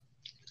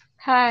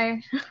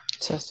Hi.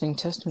 Testing,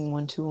 testing,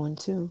 1 2 1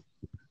 2.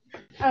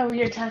 Oh,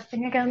 you're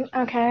testing again?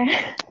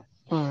 Okay.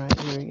 All right,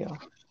 here we go.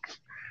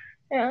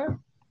 Yeah.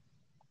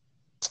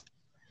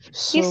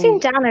 You seem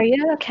So, down. Are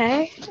you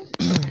okay?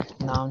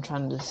 now I'm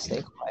trying to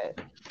stay quiet.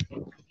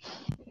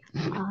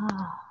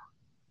 Ah,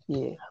 Yeah.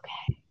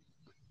 okay.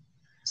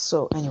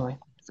 So, anyway,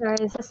 Sorry,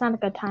 is this not a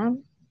good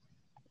time?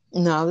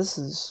 now this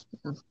is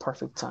a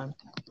perfect time.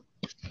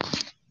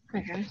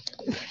 Okay.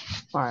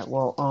 All right,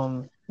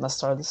 well, let's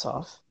start this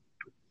off.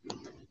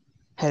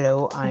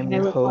 Hello, I'm Okay,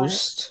 your with what?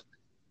 host.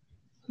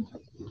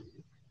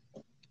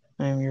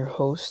 I'm your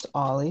host,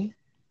 Ollie,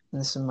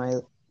 and this is my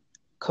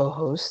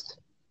co-host,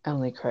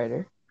 Emily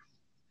Kreider.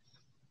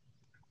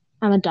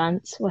 I'm a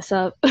dunce. What's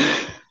up?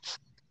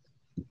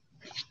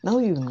 No,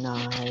 you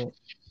not.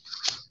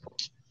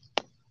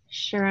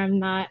 Sure, I'm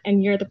not.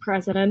 And you're the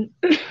president.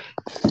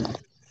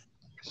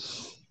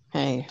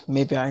 Hey,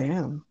 maybe I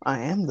am. I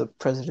am the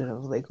president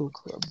of Lego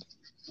Club.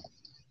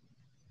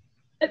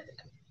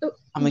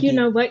 I'm a You geek.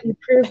 know what? You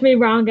prove me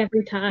wrong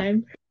every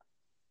time.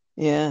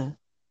 Yeah,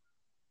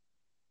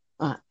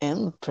 I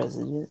am the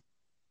president.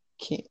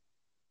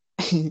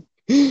 Can't.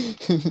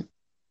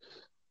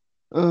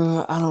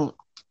 I don't.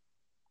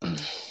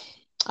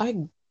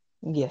 I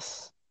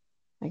guess.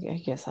 I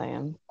guess I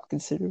am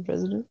considered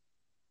president.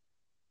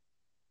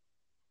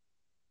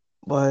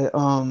 But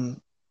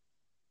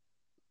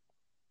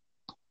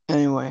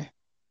anyway,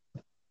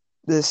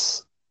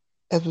 this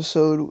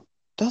episode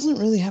doesn't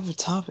really have a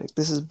topic.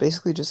 This is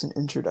basically just an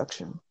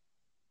introduction.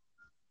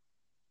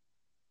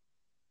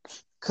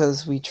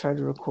 Because we tried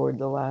to record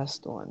the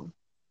last one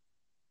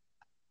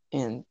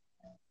and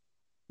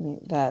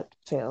that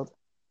failed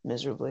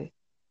miserably.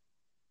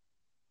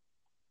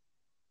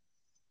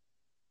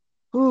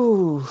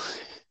 Ooh,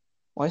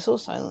 why so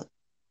silent?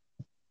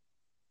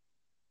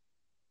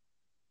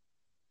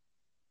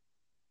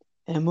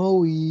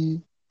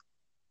 MOE.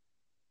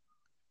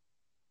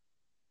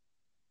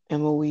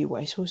 MOE,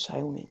 why so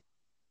silent?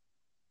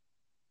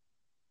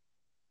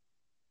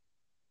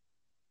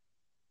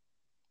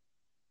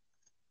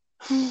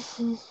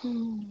 From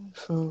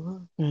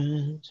a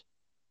friend.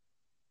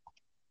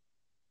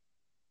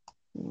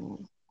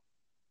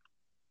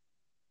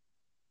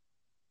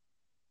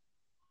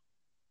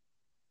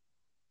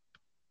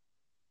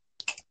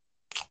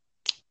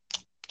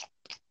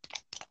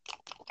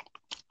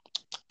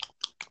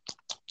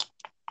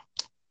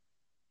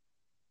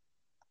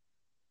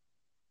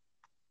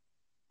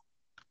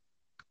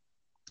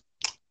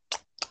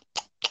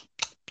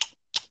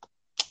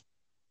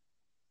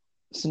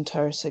 This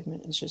entire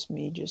segment is just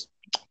me, just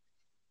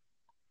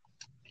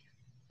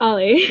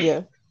Ollie,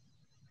 yeah.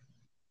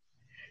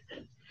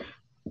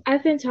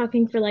 I've been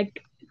talking for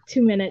like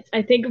 2 minutes.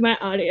 I think my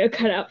audio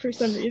cut out for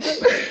some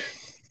reason.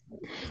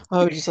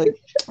 I was just like,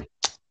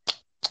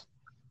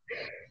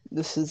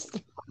 this is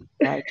the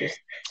I just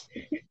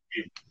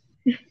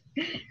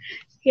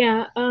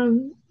Yeah,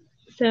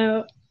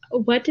 so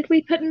what did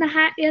we put in the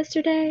hat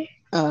yesterday?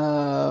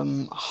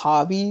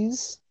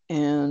 hobbies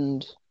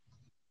and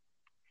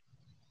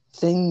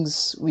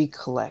things we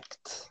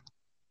collect.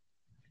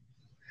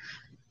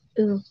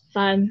 Ooh,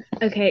 fun.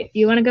 Okay,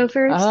 you want to go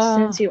first Uh,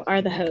 since you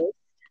are the host?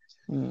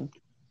 hmm.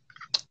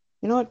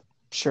 You know what?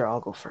 Sure, I'll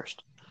go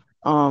first.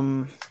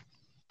 Um,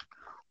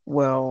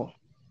 well,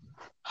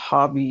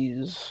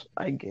 hobbies,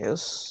 I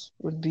guess,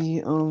 would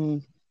be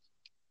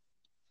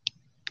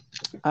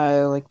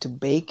I like to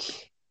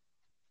bake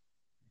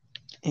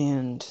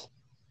and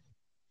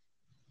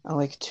I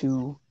like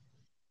to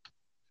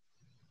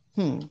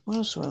what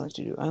else do I like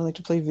to do? I like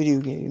to play video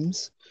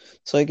games.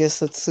 So I guess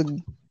that's a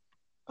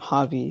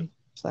hobby,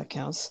 if that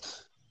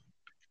counts.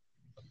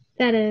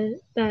 That is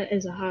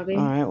a All hobby,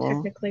 right, well,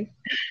 technically.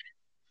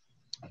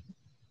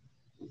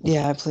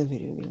 yeah, I play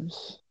video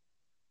games.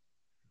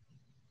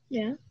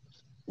 Yeah.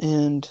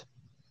 And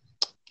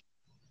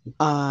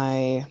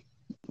I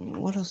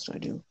what else do I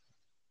do?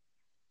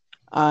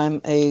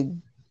 I'm a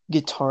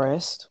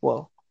guitarist.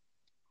 Well,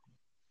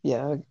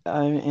 yeah,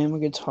 I am a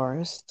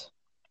guitarist.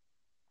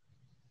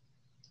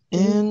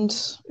 And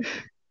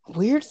Ooh.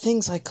 weird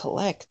things I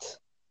collect.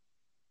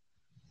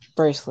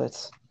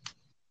 Bracelets.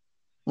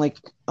 Like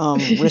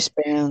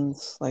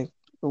wristbands, like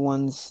the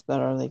ones that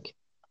are like,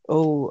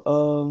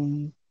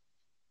 oh,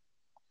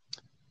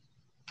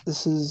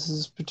 this is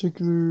this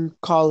particular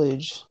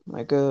college,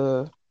 like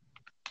a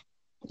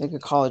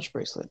college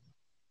bracelet.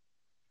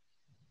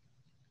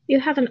 You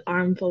have an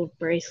armful of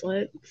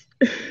bracelets.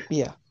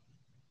 Yeah.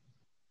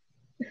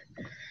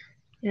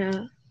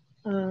 Yeah.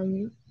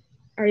 Um,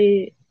 are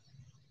you,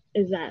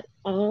 is that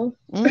all?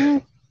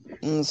 Mm,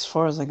 as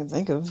far as I can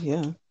think of,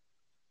 yeah.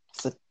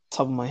 It's the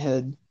top of my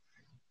head.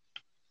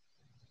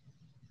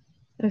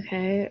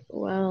 Okay,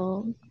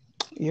 well,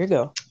 Here you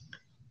go.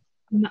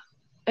 my,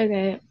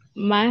 okay,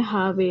 my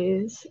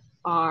hobbies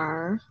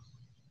are,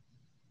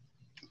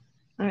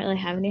 I don't really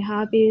have any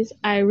hobbies.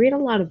 I read a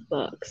lot of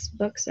books.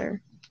 Books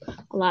are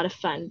a lot of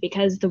fun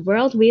because the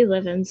world we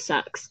live in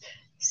sucks.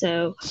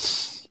 So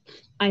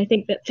I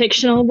think that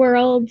fictional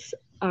worlds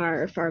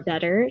are far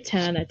better.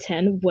 10 out of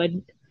 10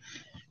 would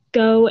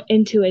go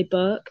into a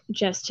book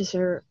just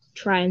to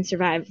try and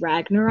survive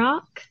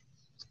Ragnarok.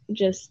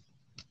 Just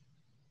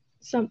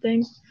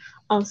something.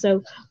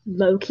 Also,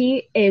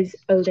 Loki is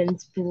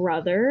Odin's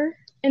brother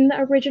in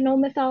the original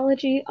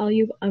mythology, all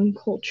you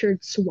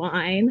uncultured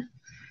swine.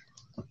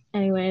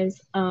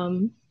 Anyways,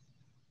 I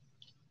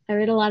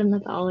read a lot of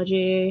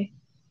mythology.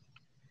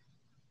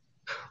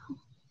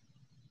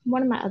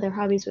 One of my other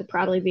hobbies would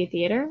probably be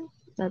theater.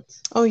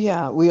 That's Oh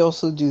yeah, we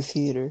also do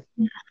theater.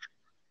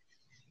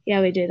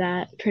 Yeah, we do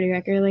that pretty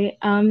regularly.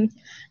 I'm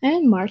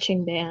in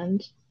marching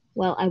band.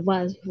 Well, I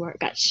was before it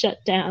got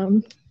shut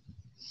down.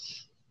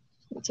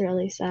 It's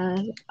really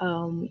sad.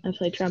 I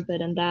play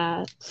trumpet in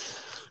that.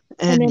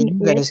 And then you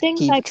weird guys things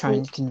keep I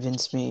trying to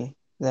convince me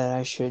that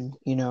I should,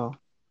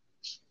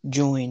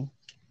 join.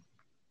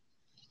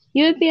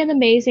 You would be an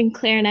amazing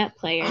clarinet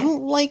player. I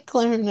don't like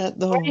clarinet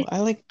though. I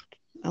like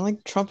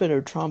trumpet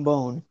or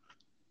trombone.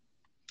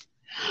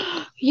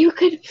 You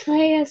could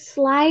play a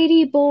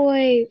slidey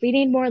boy. We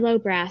need more low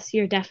brass.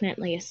 You're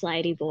definitely a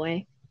slidey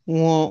boy.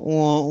 Wah,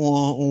 wah,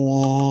 wah,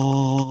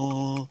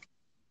 wah.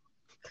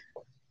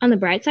 On the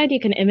bright side, you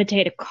can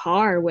imitate a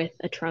car with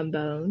a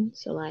trombone.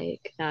 So,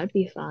 that would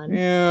be fun.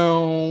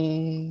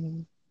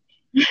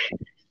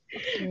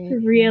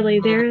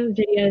 Really, there are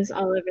videos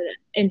all over the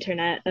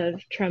internet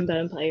of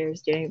trombone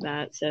players doing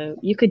that. So,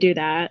 you could do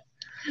that.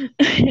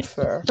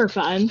 Fair. For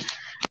fun.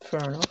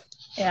 Fair enough.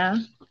 Yeah.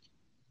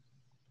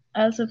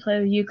 I also play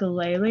the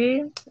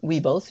ukulele. We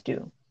both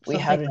do. We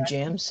had a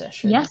jam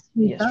session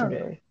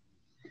yesterday.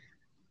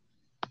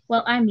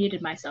 Well, I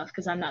muted myself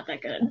because I'm not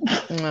that good.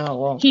 Oh,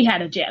 well. He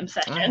had a jam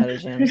session. I had a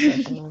jam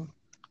session.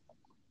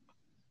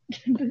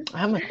 I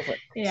have my clip.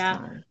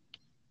 Yeah.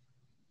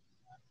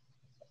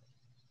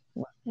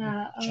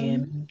 Yeah.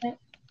 Jam.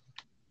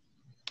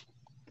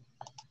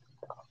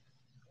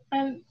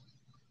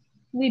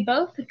 We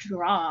both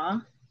draw.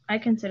 I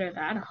consider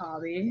that a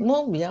hobby.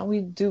 Well, yeah,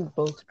 we do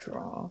both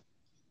draw.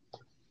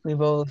 We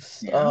both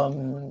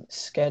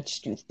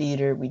sketch, do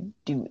theater, we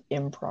do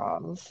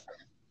improv.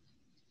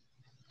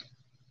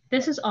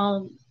 This is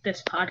all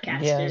this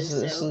podcast is.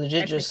 Yeah, so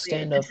legit just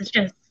stand up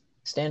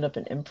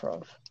and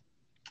improv.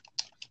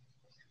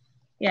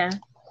 Yeah.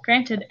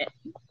 Granted,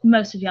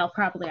 most of y'all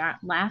probably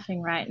aren't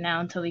laughing right now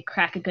until we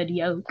crack a good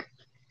yoke.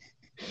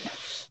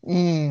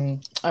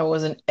 I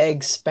wasn't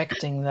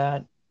expecting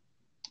that.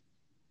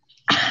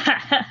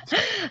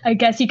 I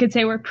guess you could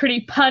say we're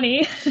pretty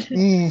punny.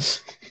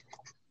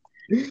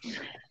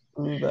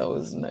 Ooh, that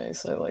was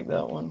nice. I like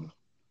that one.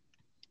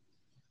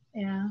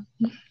 Yeah.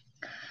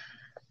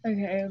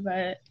 Okay,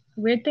 but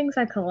weird things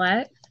I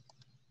collect.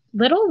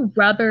 Little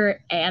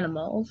rubber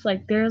animals.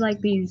 They're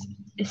these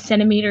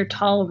centimeter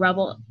tall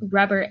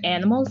rubber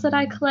animals that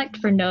I collect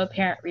for no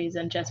apparent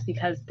reason, just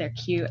because they're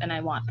cute and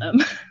I want them.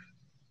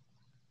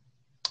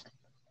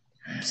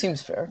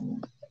 Seems fair.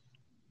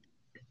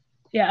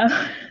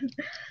 Yeah.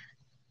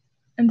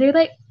 And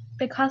they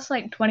cost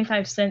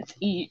 25 cents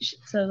each.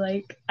 So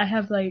I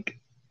have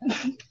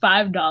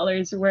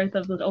 $5 worth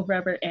of little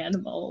rubber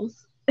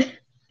animals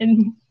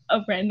in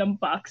a random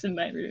box in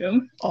my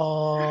room.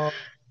 Oh,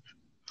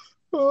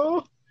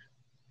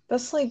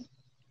 that's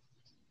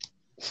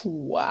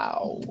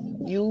wow.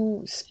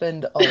 You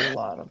spend a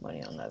lot of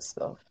money on that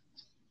stuff.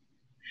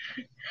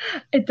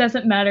 It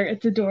doesn't matter.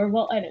 It's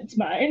adorable and it's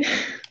mine.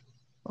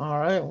 All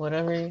right,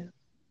 whatever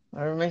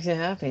makes you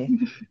happy.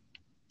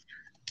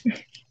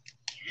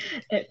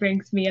 It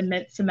brings me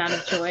immense amount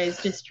of joy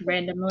just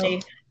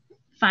randomly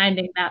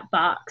finding that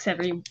box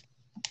every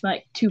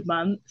 2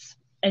 months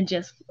and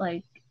just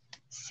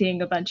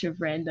seeing a bunch of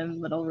random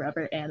little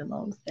rubber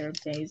animals. They're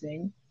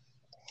amazing.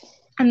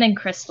 And then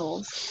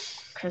crystals.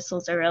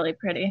 Crystals are really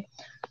pretty.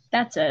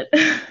 That's it.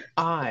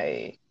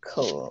 I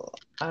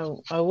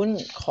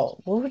wouldn't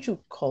call. What would you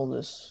call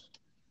this?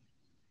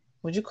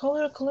 Would you call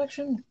it a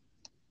collection?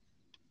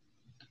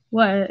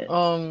 What?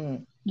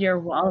 Your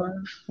wall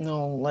of...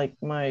 No,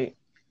 my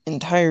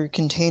entire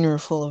container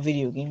full of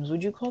video games.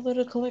 Would you call that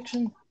a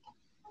collection?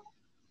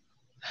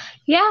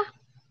 Yeah.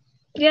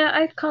 Yeah,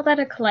 I'd call that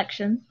a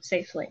collection,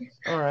 safely.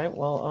 All right,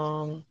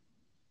 well,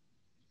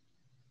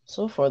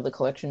 so far the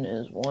collection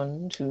is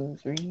 1, 2,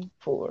 3,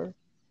 4,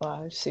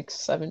 5, 6,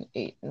 7,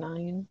 8,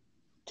 9,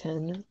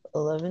 10,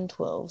 11,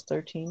 12,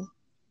 13,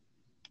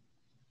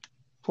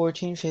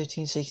 14,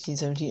 15, 16,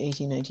 17,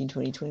 18, 19,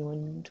 20,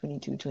 21,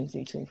 22,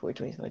 23, 24,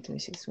 25,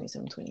 26,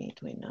 27, 28,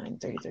 29,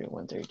 30,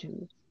 31,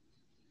 32,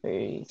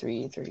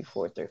 33,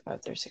 34,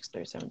 35, 36,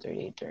 37,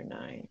 38,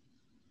 39,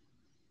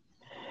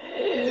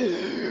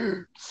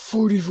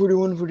 40,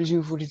 41,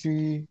 42,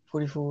 43,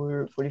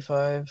 44,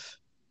 45,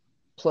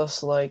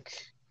 plus the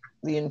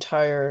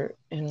entire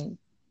the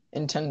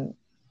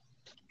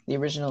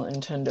original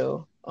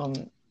Nintendo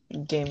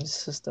games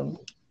system.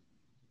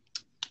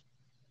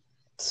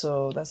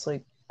 So that's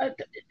a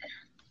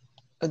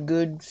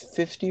good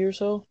 50 or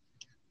so.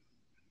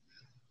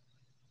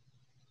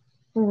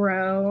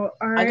 Bro,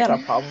 I got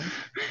a problem.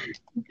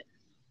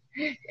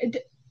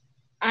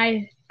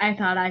 I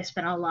thought I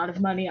spent a lot of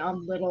money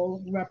on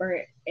little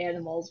rubber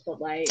animals, but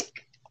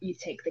you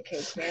take the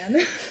cake,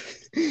 man.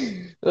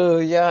 Oh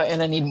yeah,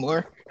 and I need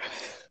more.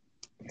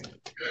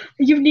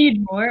 You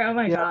need more? Oh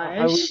my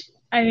Yeah, gosh.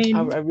 I I mean,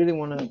 really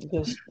want to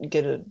just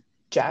get a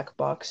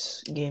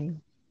Jackbox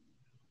game,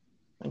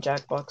 a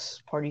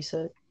Jackbox party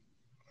set.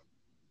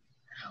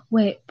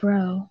 wait,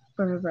 bro.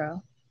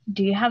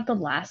 Do you have The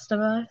Last of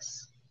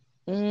Us?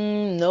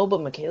 No,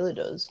 but Michaela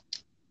does.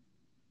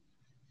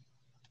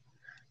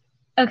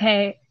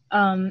 Okay,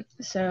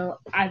 so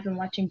I've been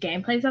watching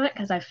gameplays of it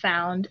because I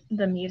found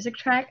the music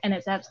track and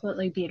it's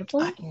absolutely I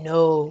beautiful.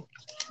 know.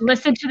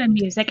 Listen to the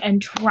music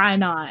and try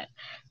not.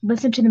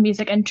 Listen to the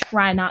music and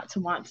try not to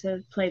want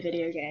to play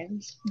video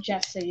games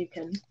just so you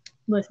can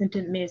listen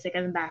to the music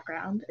in the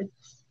background.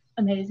 It's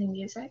amazing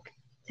music.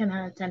 10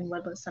 out of 10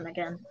 would listen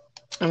again.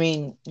 I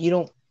mean, you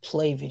don't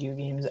play video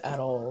games at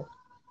all.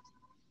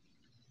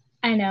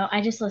 I know,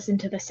 I just listen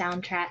to the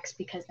soundtracks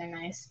because they're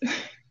nice.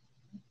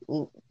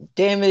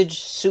 Damage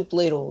soup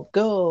ladle,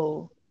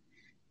 go.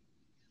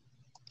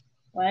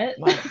 What?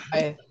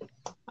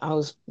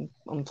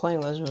 I'm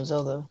playing Legend of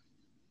Zelda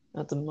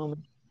at the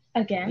moment.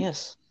 Again?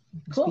 Yes,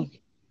 Cool.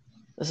 speak.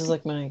 This is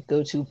like my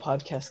go-to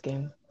podcast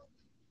game.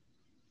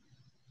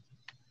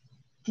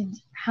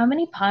 How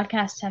many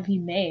podcasts have you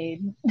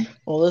made?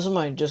 Well, this is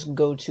my just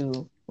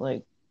go-to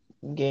like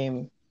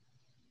game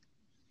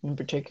in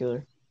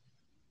particular.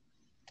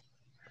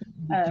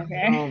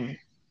 Okay.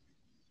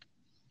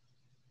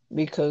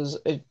 Because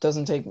it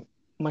doesn't take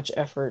much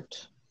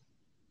effort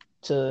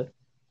to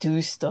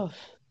do stuff.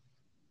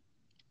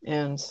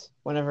 And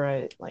whenever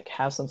I like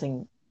have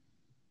something,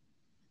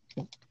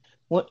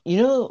 when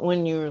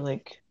you're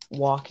like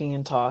walking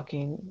and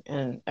talking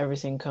and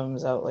everything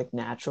comes out like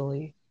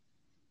naturally.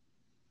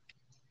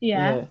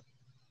 Yeah.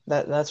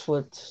 That's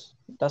what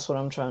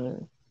I'm trying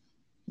to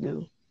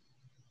do.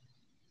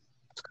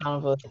 It's kind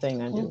of a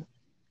thing I do.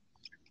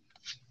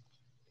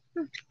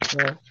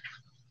 Yeah.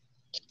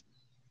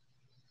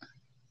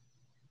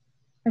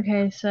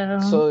 Okay, so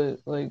So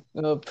like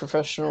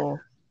professional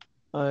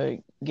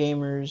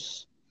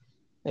gamers,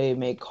 they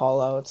make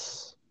call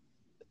outs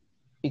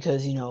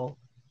because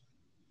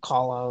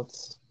call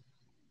outs.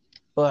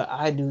 But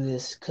I do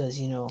this because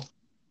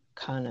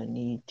kind of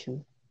need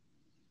to.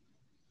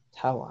 It's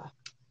how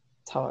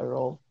I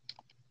roll.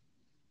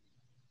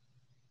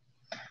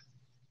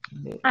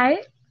 I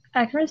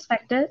can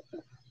respect it.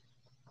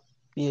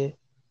 Yeah,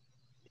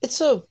 it's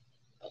a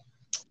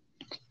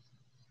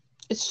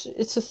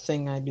it's a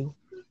thing I do.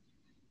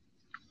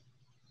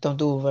 Don't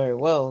do it very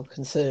well,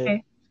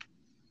 Okay.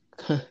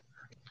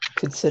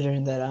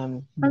 considering that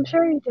I'm. I'm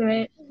sure you do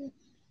it.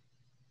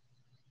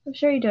 I'm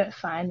sure you do it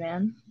fine,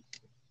 man.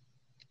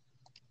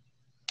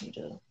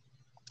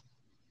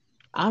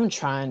 I'm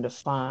trying to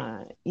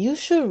find. You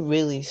should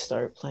really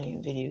start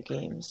playing video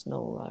games.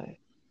 No lie.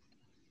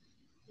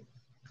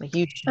 Like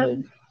you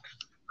should.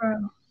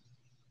 Bro.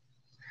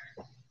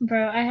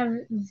 Bro, I have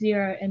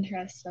zero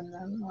interest in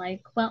them.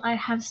 Like, well, I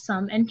have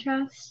some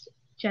interest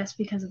just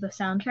because of the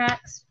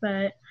soundtracks,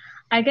 but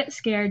I get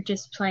scared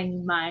just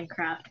playing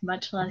Minecraft,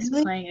 much less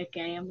Really? playing a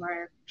game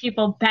where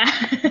people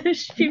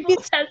bash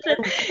people's heads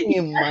in.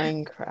 In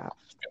Minecraft.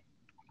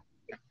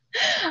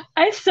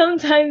 I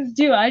sometimes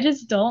do. I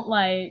just don't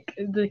like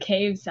the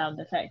cave sound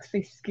effects.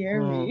 They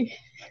scare me.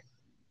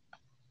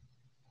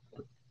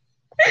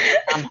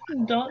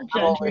 Don't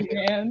judge me,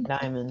 man.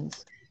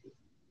 Diamonds.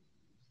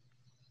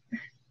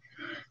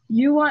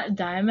 You want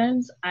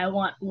diamonds, I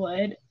want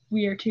wood.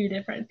 We are two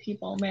different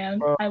people, man.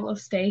 Bro. I will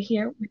stay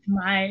here with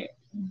my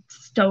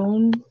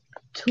stone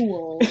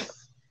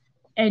tools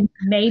and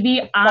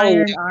maybe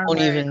iron armor.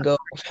 Won't even go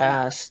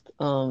past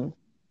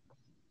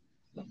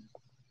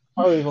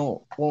probably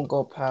won't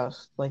go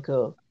past like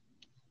the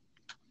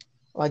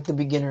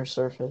beginner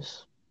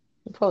surface.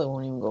 You probably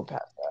won't even go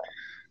past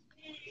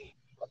that.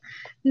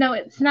 No,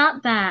 it's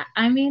not that.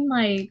 I mean,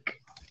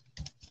 like,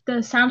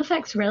 the sound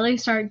effects really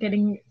start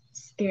getting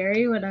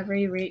scary whenever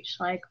you reach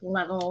like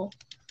level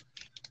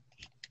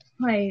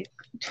like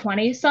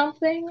 20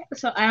 something.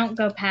 So I don't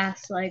go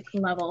past like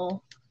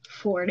level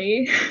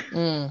 40.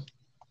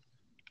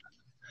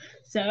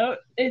 So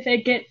if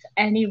it gets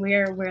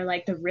anywhere where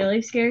like the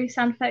really scary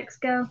sound effects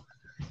go,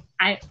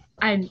 I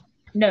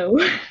no.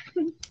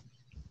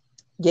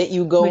 Yet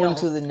you go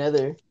into the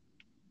nether.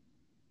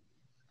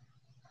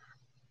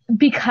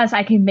 Because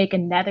I can make a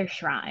nether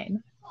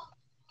shrine.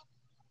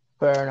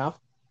 Fair enough.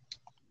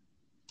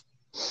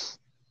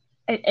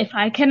 If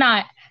I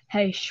cannot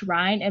have a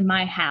shrine in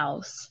my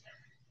house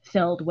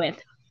filled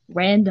with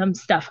random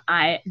stuff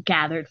I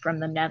gathered from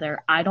the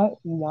nether, I don't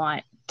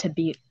want to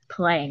be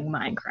playing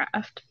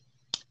Minecraft.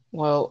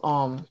 Well,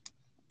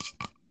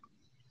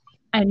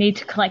 I need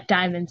to collect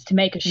diamonds to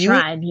make a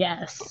shrine,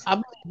 yes. I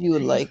believe you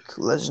would like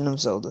Legend of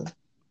Zelda.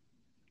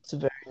 It's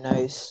very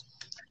nice.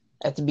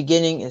 At the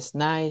beginning, it's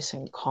nice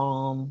and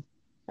calm.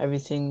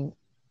 Everything's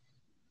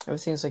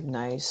like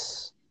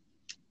nice.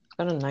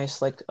 Got a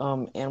nice like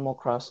Animal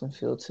Crossing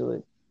feel to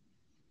it.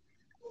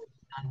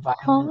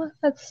 Oh,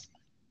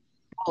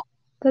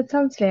 that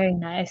sounds very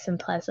nice and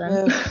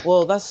pleasant. Yeah,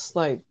 well, that's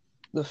like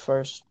the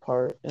first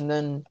part, and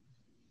then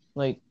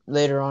like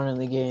later on in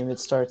the game it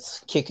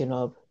starts kicking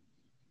up.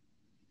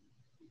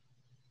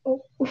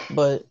 Oh.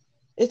 But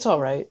it's all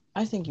right.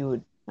 I think you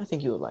would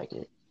like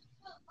it.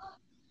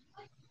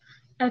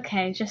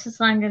 Okay, just as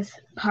long as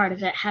part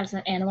of it has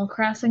an Animal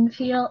Crossing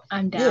feel,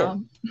 I'm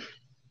down. Yeah.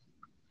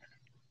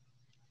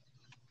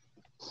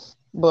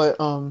 But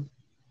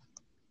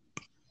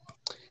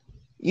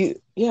you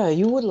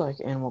would like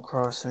Animal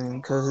Crossing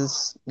because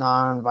it's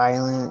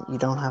non-violent. You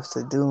don't have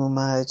to do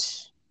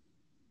much.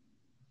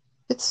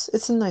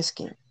 It's a nice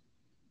game,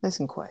 nice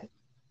and quiet.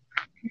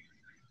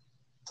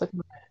 It's like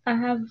I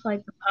have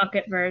like the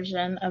pocket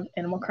version of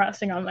Animal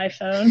Crossing on my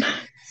phone,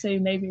 so you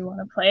made me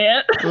want to play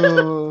it.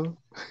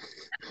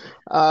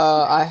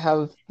 I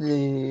have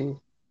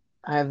New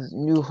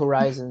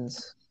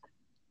Horizons.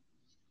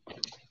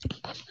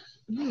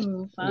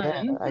 Ooh, fun.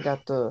 Yeah, I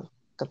got the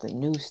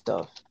new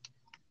stuff.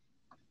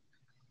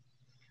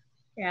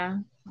 Yeah.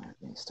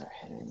 Let me start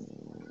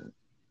heading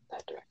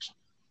that direction.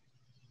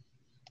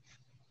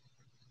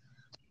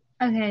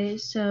 Okay,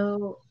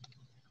 so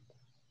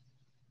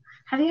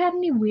have you had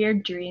any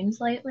weird dreams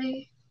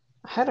lately?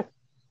 I had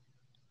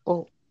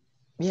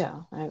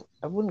yeah, I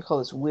wouldn't call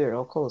this weird.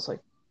 I'll call this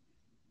like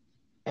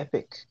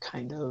epic,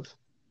 kind of.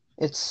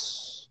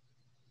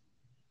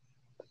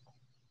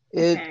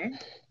 Okay.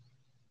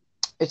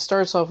 It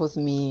starts off with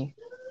me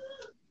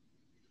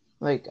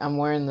like I'm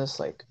wearing this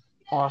like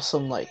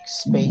awesome like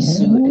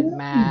spacesuit and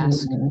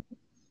mask.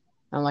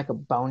 I'm like a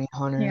bounty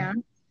hunter. Yeah.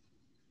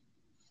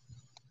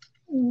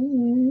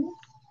 Mm-hmm.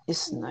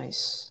 It's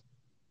nice.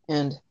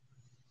 And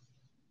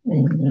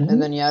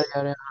then yada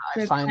yada.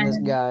 I find this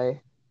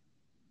guy.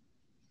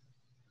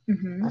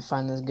 Mm-hmm. I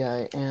find this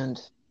guy and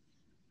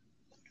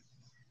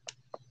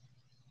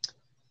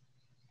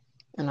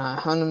I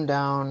hunt him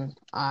down.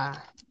 I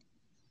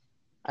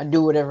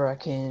do whatever I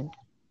can,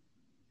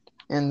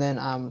 and then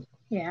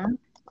Yeah.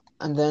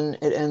 and then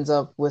it ends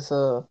up with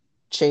a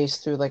chase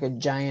through like a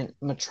giant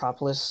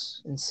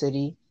metropolis and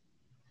city.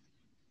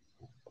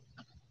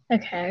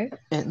 Okay.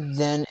 And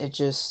then it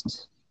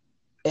just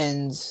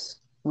ends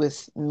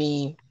with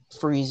me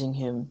freezing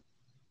him.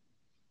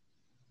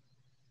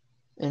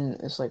 And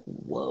it's like,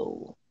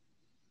 whoa.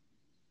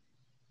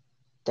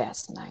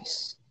 That's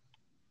nice.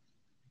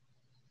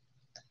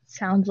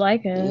 Sounds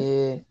like it.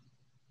 Yeah.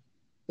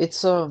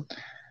 It's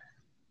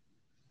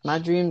my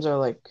dreams are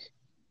like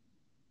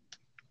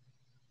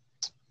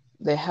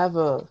they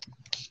go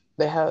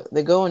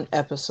in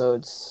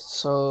episodes.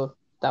 So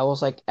that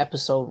was like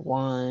episode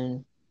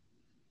 1.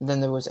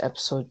 Then there was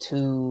episode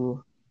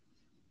 2.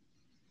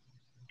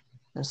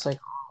 And it's like,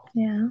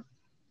 yeah.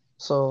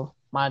 So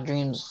my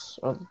dreams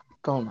are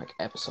going like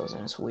episodes,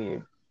 and it's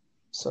weird.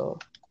 So,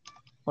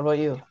 what about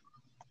you?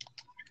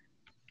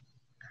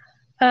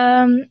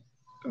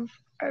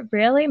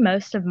 Really,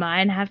 most of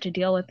mine have to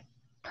deal with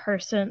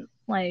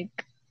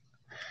like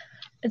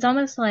it's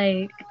almost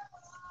like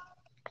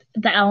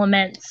the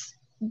elements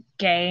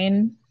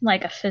gain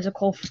like a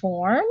physical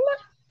form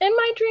in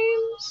my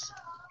dreams.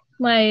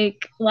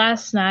 Like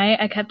last night,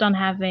 I kept on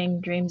having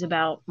dreams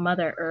about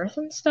Mother Earth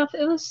and stuff.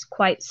 It was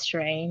quite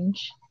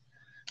strange.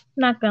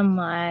 Not gonna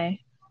lie,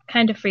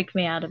 kind of freaked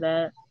me out a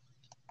bit.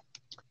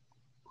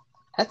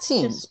 That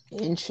seems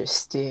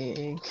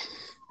interesting.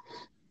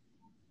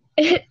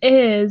 It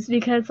is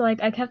because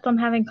like I kept on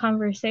having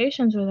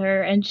conversations with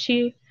her, and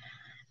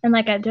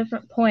like at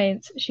different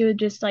points she would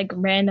just like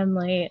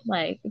randomly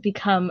like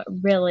become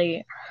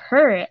really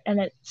hurt, and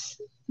it's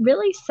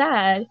really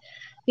sad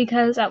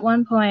because at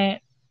one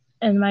point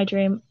in my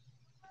dream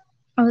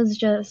I was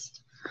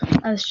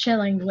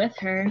chilling with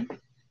her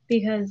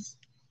because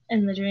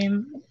in the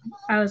dream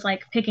I was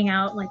like picking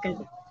out like a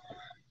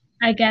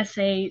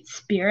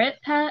spirit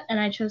pet, and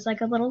I chose like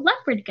a little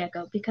leopard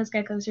gecko because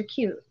geckos are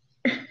cute.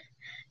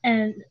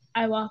 And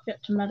I walked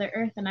up to Mother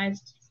Earth and I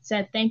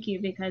said thank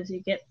you because you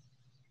get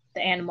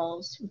the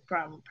animals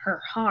from her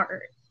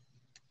heart.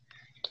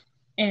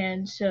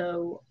 And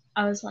so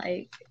I was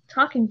like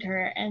talking to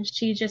her, and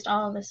she just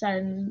all of a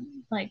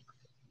sudden like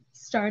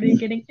started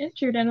getting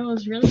injured, and it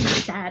was really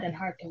sad and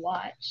hard to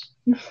watch.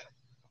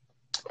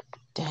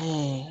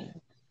 Dang.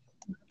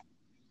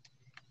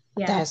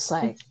 Yeah. That's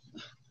like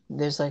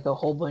there's like a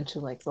whole bunch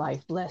of like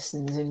life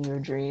lessons in your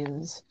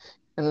dreams,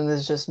 and then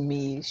there's just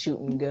me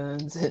shooting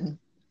guns and.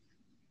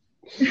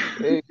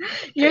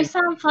 Yours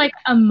sounds like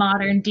a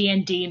modern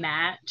D&D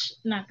match,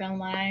 not gonna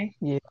lie.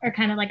 Yeah. Or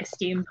kind of like a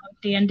steampunk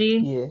D&D.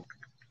 Yeah.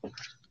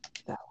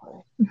 That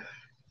way.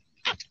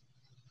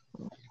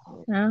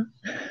 No?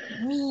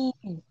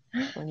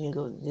 I need to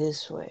go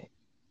this way.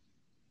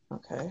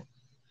 Okay.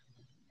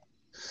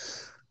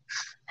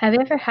 Have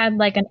you ever had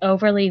like an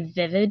overly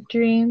vivid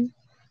dream?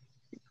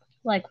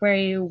 Like where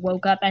you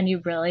woke up and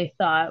you really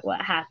thought what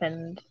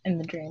happened in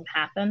the dream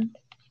happened?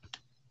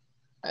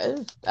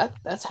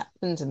 That's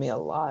happened to me a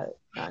lot,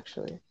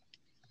 actually.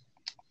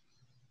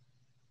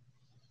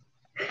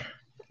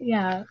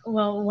 Yeah,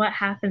 well, what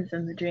happens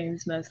in the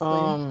dreams mostly?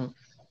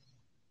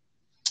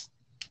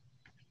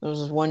 There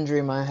was this one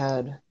dream I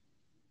had.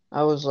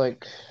 I was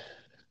like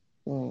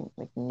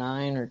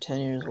 9 or 10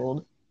 years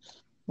old,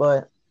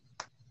 but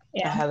I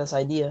Yeah. had this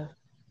idea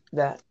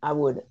that I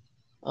would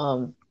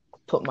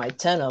put my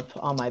tent up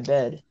on my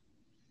bed,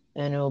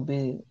 and it'll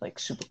be like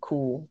super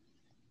cool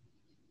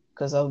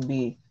because it would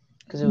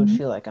Mhm.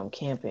 feel like I'm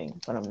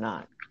camping, but I'm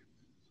not.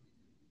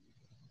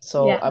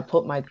 So I Yeah.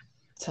 put my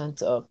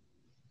tent up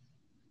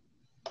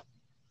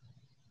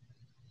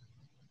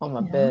on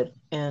my Yeah. bed,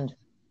 and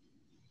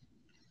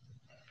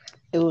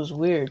it was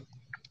weird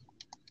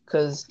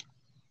because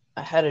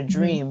I had a Mhm.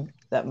 dream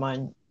that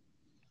my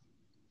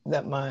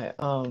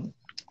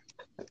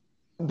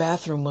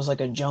bathroom was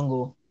like a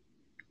jungle.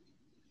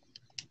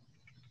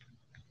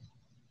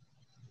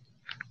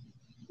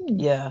 Hmm.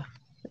 Yeah,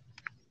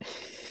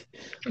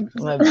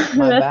 my That's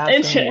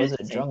bathroom was a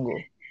interesting.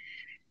 jungle.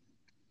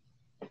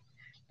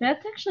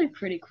 That's actually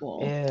pretty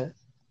cool. Yeah,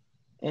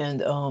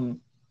 and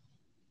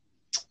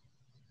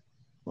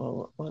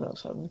well, what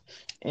else happened?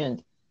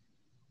 And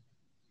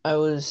I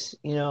was,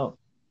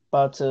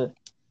 about to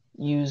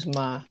use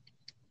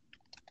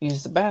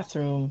the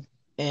bathroom,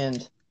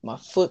 and my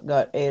foot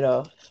got ate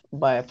off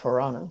by a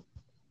piranha.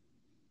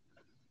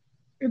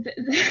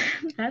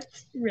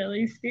 That's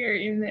really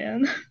scary,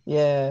 man.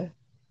 Yeah,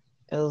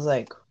 it was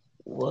like,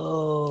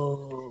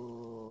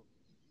 whoa,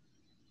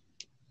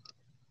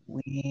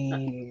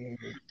 weird.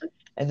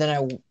 And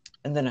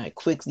then I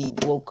quickly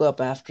woke up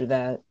after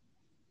that,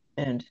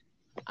 and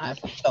I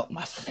felt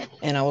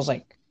and I was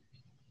like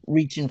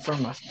reaching for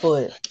my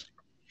foot,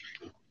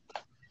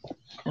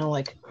 and I'm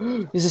like,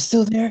 is it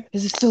still there?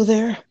 Is it still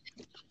there?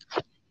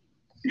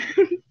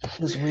 It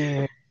was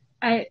weird.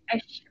 I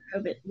sure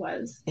hope it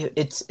was.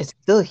 It's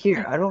still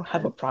here. I don't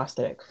have a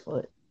prosthetic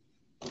foot.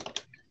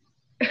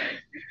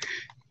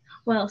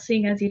 Well,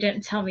 seeing as you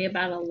didn't tell me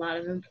about a lot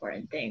of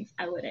important things,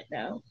 I wouldn't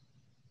know.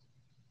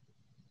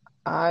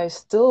 I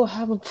still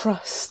have a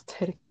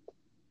prosthetic.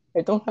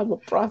 I don't have a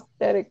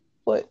prosthetic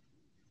foot.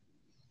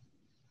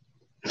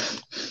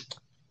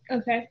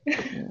 Okay.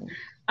 Hmm.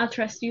 I'll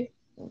trust you.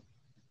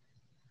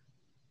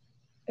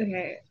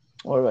 Okay.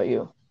 What about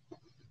you?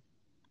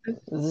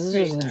 That's This is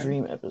pretty just a fun.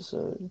 dream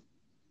episode.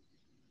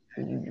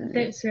 Did you dream?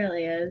 This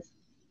really is.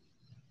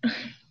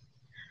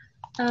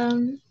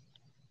 Um,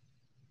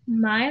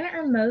 Mine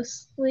are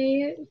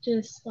mostly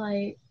just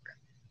like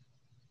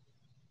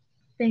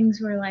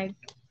things where like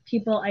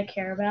people I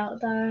care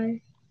about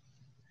die,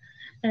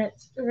 and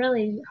it's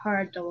really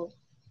hard to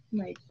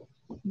like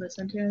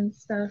listen to and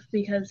stuff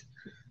because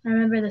I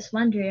remember this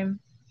one dream,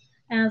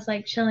 and I was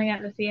like chilling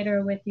at the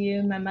theater with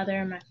you, my mother,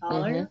 and my Mm-hmm.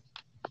 father,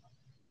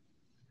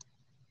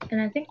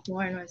 and I think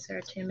Lauren was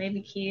there too,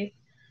 maybe Keith,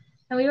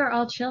 and we were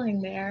all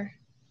chilling there,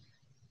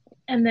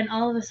 and then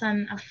all of a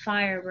sudden a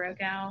fire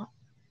broke out,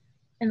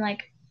 and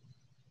like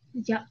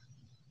yeah,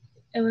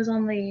 it was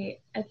only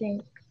I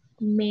think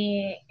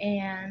me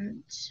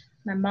and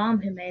my mom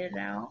who made it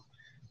out,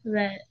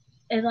 but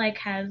it like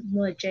had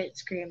legit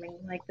screaming,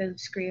 like the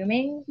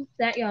screaming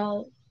that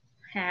y'all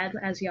had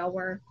as y'all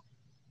were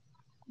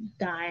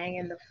dying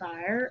in the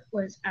fire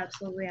was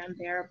absolutely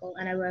unbearable.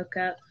 And I woke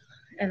up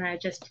and I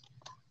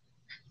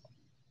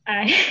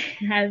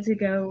had to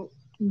go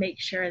make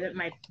sure that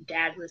my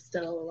dad was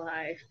still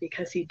alive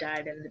because he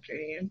died in the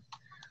dream.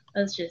 It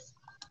was just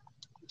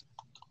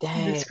the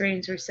Dang,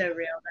 screams were so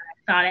real that I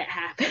thought it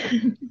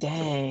happened.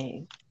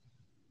 dang.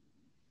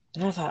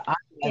 And I thought I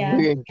had Yeah,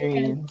 weird because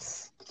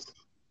dreams.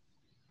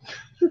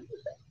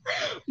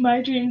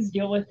 my dreams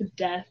deal with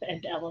death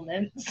and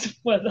elements.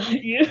 What about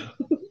you?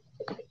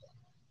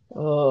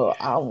 Oh,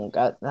 I don't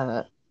got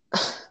that.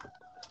 I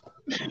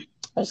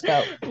just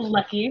got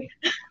Lucky.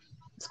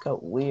 it's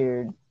got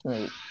weird,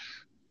 like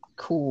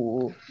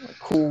cool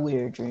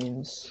weird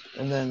dreams,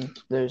 and then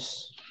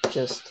there's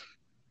just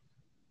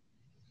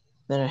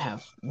then I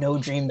have no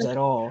dreams at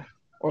all,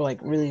 or like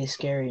really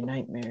scary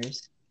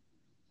nightmares.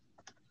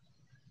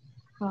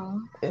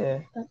 Oh, Yeah.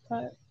 that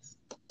sucks.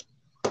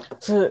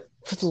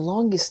 For the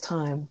longest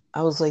time,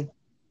 I was like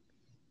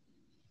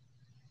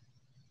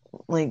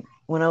when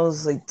I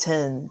was like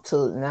 10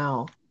 till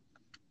now,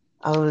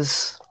 I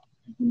was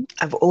Mhm.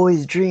 I've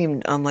always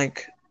dreamed on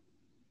like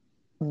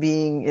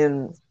being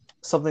in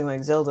something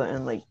like Zelda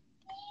and like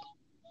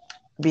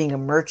being a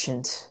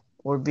merchant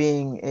or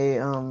being a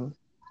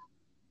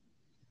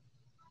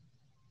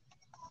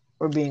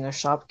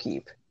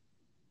shopkeep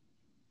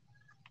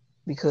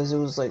because it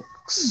was like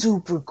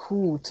super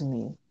cool to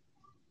me.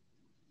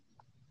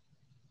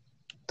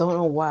 Don't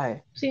know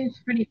why. Seems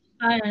pretty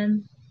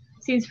fun.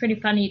 Seems pretty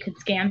funny. You could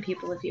scam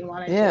people if you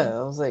wanted to. Yeah,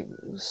 I was like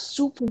it was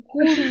super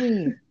cool to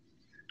me.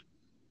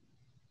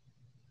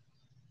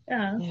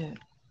 Yeah. Yeah.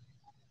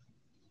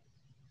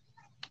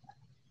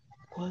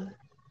 What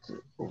is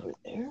it over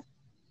there?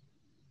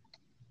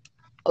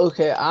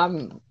 Okay,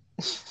 I'm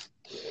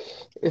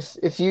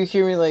if you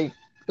hear me like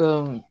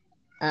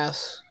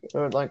ask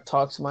or like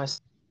talk to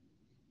myself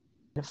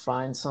to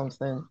find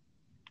something.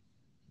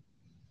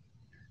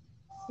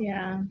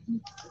 Yeah.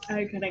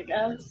 I couldn't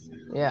guess.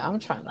 Yeah, I'm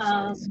trying to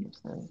find Um.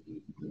 something.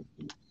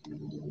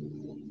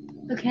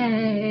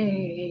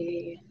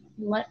 Okay.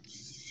 Let's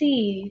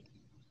see.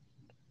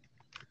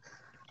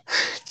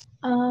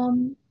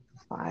 Um.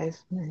 5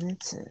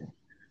 minutes in.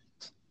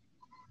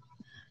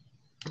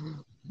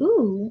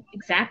 Ooh,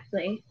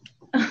 exactly.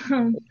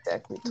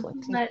 Exactly Let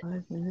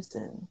 25 minutes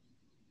in.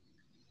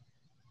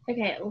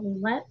 Okay,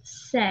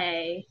 let's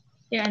say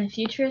you're in a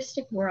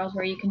futuristic world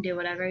where you can do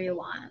whatever you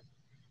want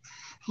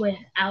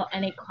without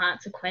any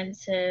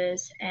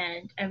consequences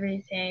and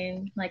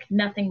everything, like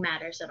nothing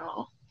matters at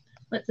all.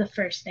 What's the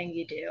first thing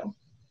you do?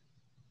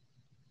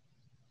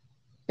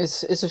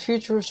 It's a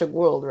futuristic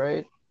world,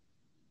 right?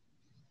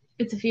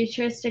 It's a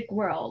futuristic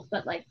world,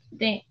 but like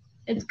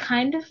it's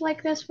kind of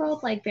like this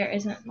world, like there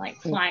isn't like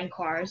flying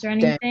cars or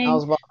Dang, I anything.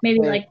 was about Maybe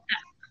to say, like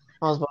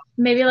I was about,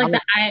 maybe like I'm,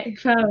 the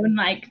iPhone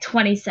like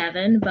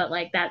 27, but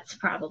like that's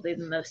probably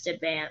the most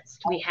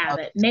advanced we have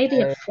about it. to Maybe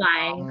a say,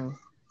 flying.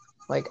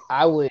 like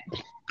I would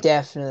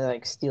definitely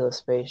like steal a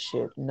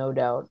spaceship, no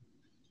doubt.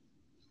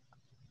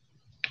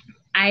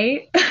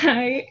 I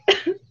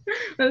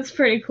that's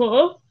pretty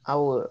cool. I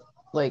would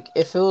like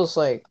if it was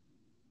like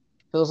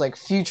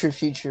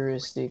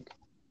futuristic.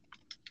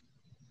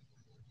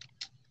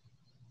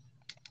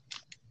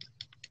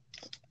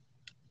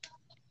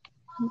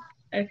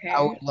 I Okay.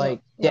 would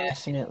like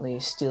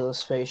definitely steal a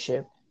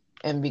spaceship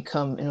and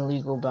become an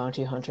illegal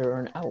bounty hunter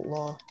or an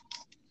outlaw.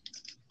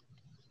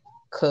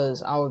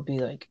 Cause I would be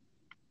like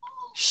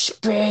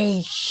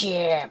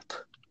spaceship.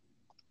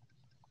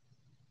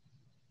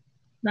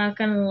 Not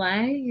gonna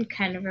lie, you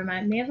kind of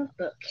remind me of a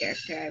book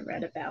character I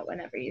read about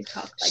whenever you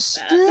talk like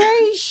that.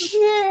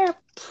 Spaceship.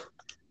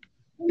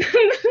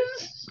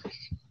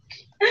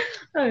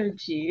 Oh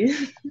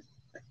jeez.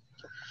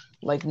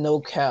 Like no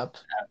cap.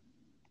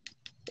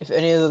 If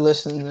any of the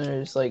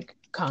listeners like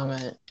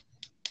comment,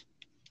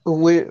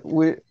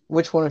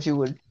 which one of you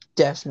would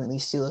definitely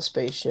steal a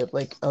spaceship,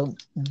 like a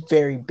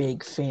very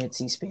big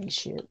fancy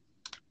spaceship?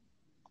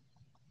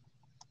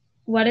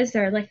 What is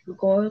there, like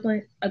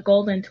a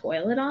golden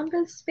toilet on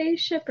this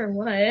spaceship or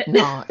what?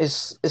 Nah,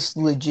 it's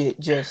legit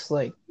just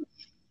like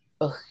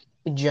a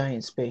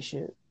giant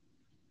spaceship.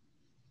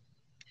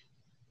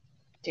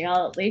 Do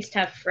y'all at least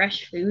have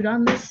fresh food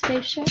on this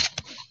spaceship?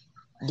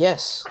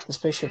 Yes, the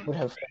spaceship would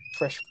have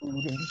fresh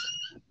food and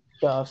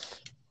stuff.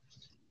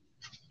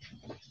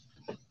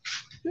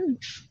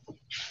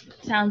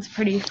 Sounds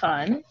pretty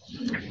fun.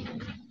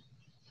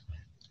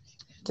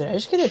 Did I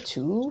just get a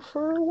 2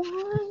 for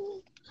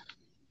 1?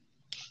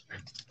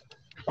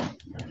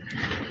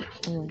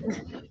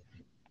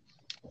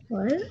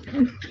 What?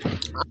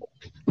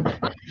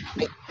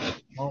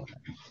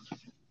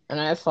 And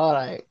I thought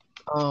I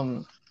got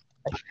an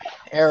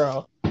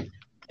arrow,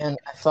 and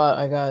I thought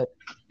I got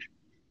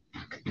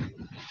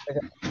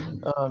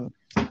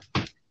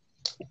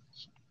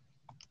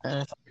and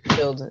I thought I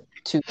killed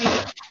 2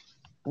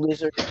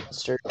 lizard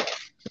monsters,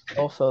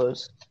 all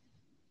foes,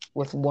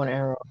 with 1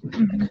 arrow.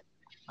 Mm-hmm.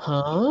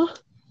 Huh?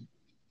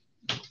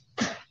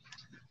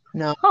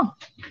 No, Huh.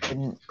 I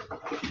didn't.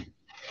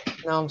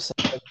 Now I'm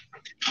sad.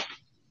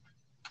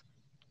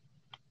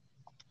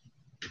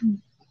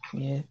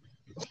 Yeah.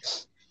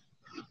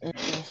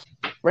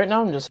 Right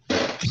now I'm just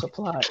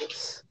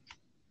supplies.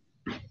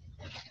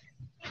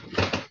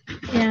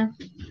 Yeah.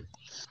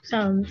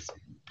 Sounds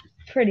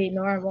pretty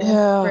normal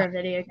for a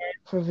video game.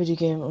 For a video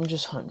game, I'm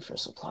just hunting for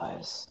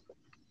supplies.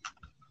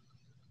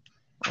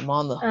 I'm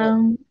on the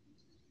hunt.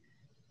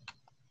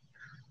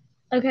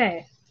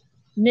 Okay.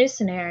 New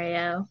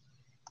scenario.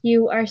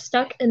 You are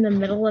stuck in the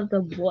middle of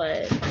the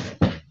woods,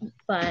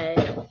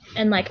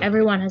 and like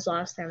everyone has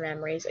lost their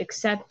memories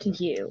except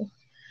you.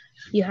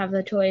 You have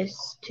the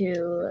choice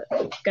to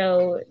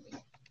go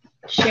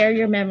share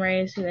your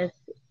memories with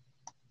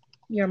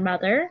your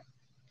mother,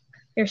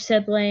 your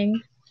sibling,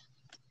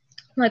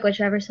 like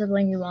whichever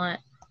sibling you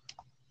want,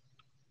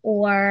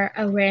 or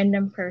a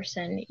random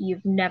person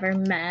you've never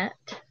met,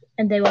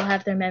 and they will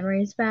have their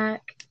memories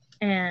back.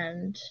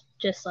 And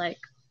just like,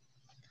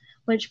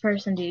 which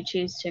person do you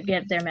choose to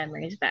give their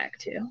memories back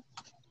to?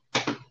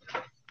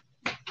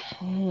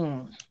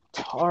 It's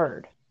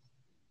hard.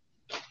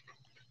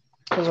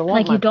 Because I want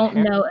like my you don't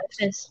parents, know if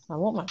this. I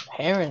want my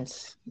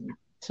parents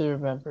to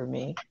remember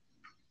me.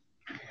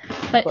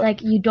 But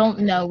like you don't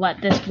know what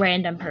this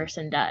random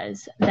person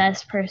does.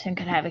 This person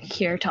could have a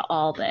cure to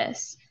all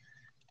this,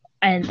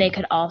 and they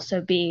could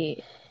also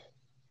be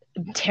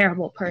a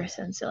terrible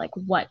person. So like,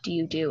 what do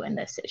you do in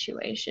this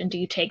situation? Do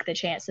you take the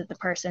chance that the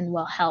person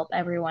will help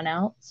everyone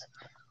else,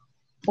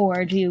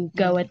 or do you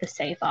go with the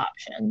safe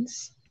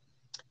options?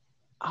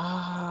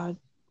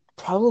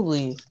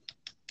 Probably.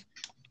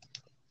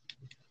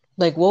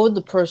 Like, what would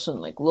the person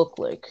like look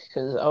like?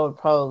 Because I would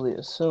probably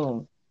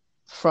assume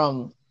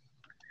from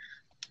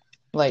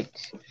like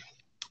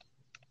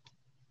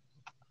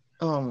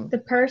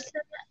The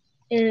person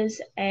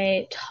is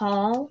a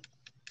tall,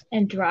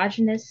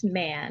 androgynous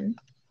man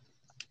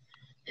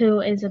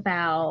who is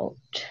about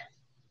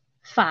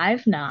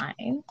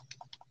 5'9",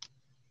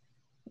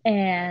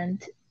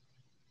 and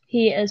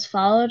he is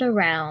followed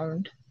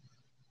around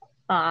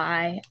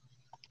by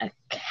a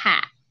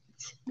cat.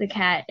 The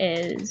cat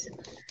is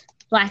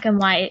black and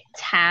white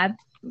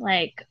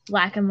like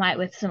black and white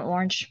with some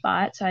orange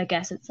spots. So I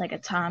guess it's like a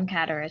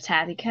tomcat or a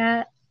tabby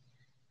cat.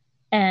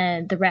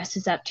 And the rest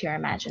is up to your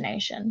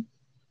imagination.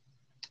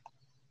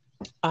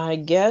 I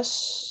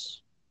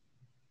guess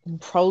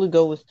I'd probably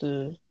go with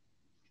the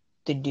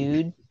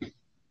dude,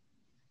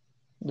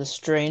 the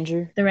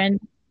stranger,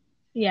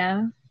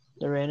 Yeah,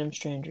 the random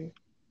stranger.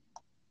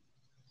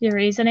 your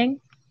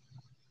reasoning?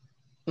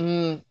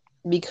 Mm,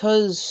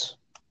 because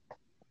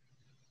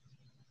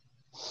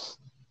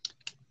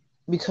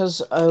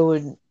I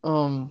would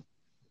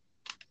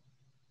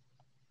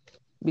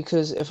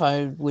because if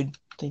I would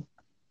think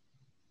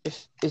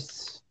if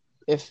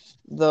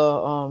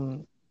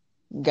the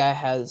guy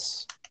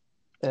has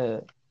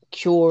a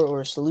cure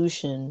or a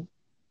solution,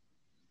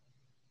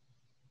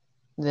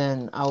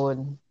 then I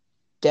would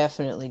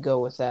definitely go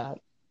with that.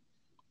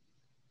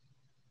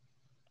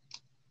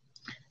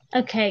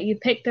 Okay, you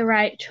picked the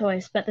right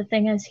choice, but the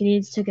thing is, he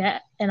needs to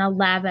get in a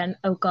lab in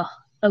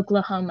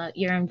Oklahoma.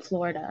 You're in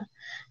Florida.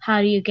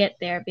 How do you get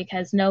there?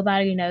 Because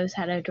nobody knows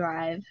how to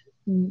drive,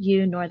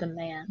 you nor the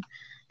man.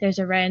 There's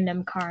a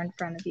random car in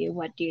front of you.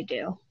 What do you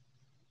do?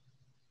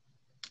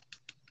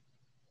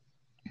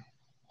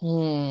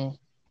 Hmm.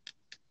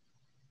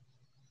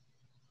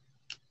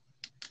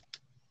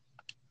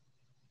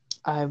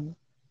 I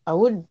I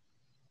would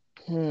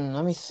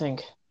let me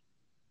think.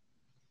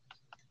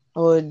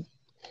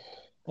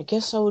 I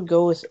guess I would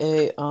go with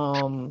a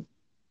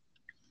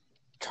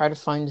try to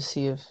find to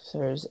see if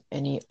there's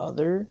any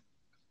other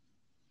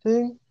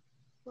thing,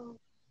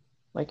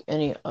 like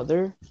any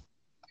other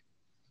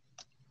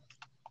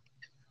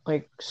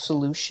like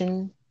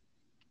solution,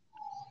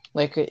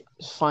 like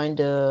find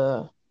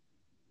a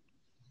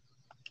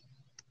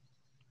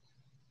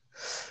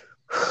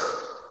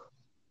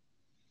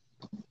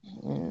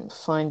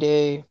find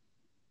a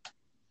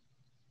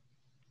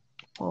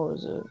what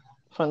was it?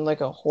 Find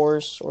like a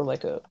horse or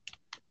like a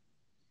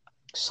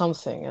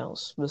something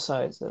else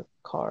besides the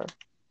car.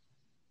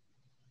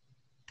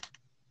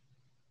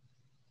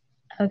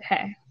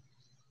 Okay.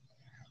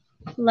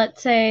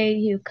 Let's say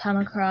you come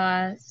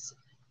across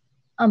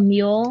a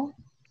mule,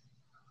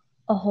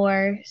 a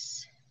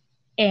horse,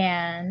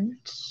 and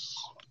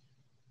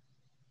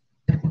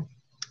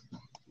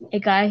a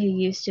guy who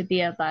used to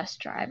be a bus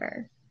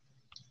driver.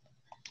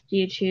 Do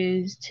you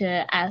choose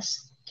to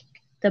ask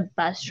the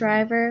bus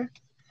driver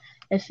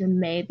if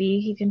maybe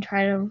he can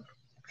try to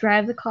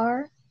drive the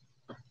car?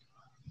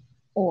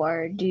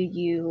 Or do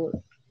you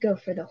go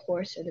for the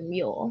horse or the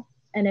mule?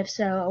 And if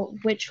so,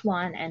 which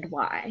one and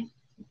why?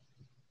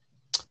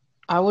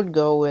 I would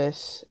go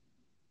with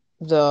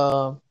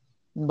the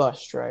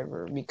bus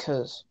driver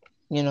because,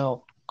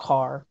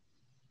 car.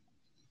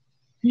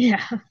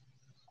 Yeah.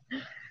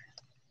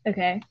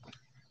 Okay.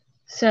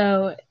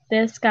 So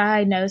this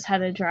guy knows how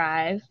to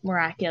drive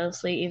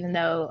miraculously, even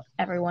though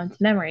everyone's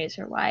memories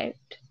are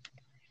wiped.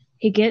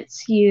 He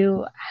gets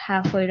you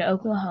halfway to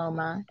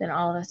Oklahoma, then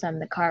all of a sudden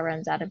the car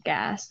runs out of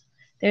gas.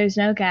 There's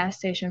no gas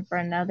station for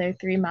another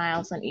 3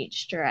 miles in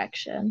each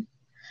direction.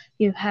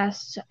 You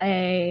pass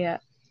a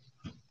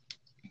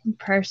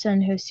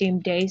person who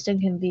seemed dazed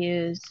and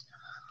confused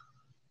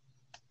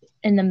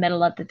in the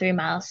middle of the 3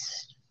 mile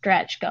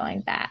stretch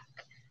going back.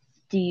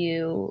 Do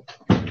you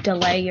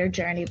delay your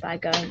journey by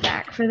going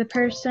back for the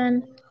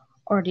person,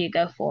 or do you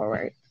go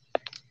forward?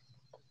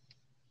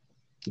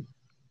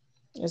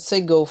 I'd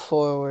say go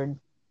forward.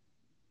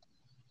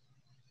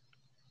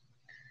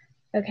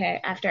 Okay,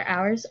 after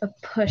hours of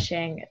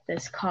pushing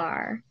this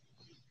car,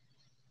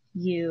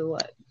 you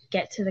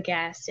get to the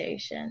gas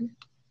station,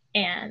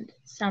 and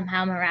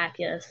somehow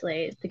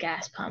miraculously the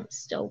gas pump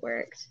still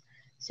works.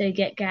 So you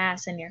get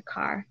gas in your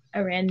car.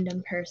 A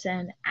random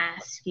person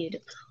asks you to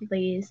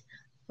please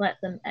let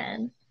them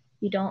in.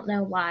 You don't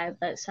know why,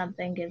 but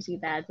something gives you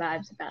bad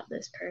vibes about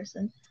this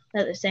person.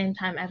 But at the same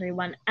time,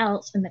 everyone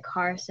else in the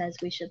car says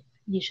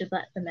you should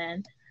let them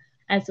in.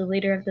 As the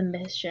leader of the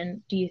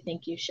mission, do you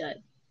think you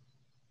should?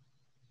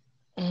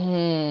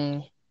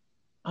 I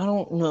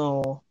don't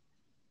know.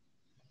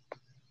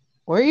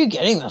 Where are you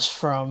getting this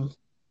from?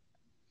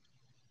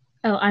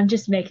 Oh, I'm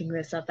just making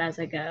this up as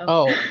I go.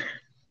 Oh,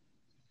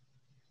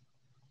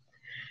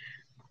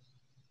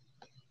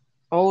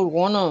 I would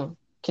want to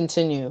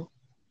continue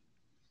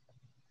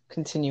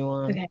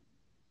on Okay.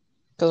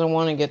 because I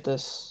want to get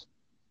this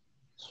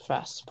as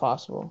fast as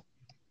possible.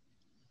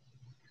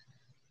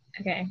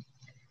 Okay.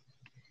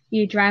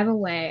 You drive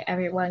away,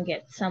 everyone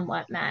gets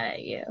somewhat mad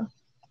at you.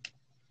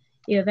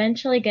 You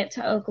eventually get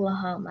to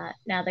Oklahoma.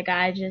 Now the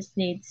guy just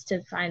needs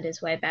to find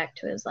his way back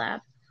to his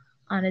lab.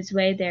 On his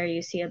way there,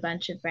 you see a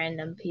bunch of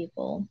random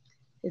people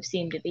who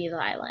seem to be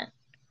violent.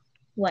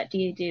 What do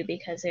you do?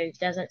 Because there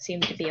doesn't seem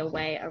to be a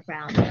way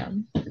around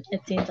them.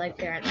 It seems like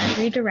they're in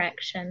every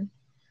direction.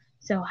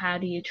 So, how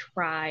do you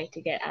try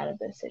to get out of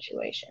this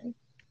situation?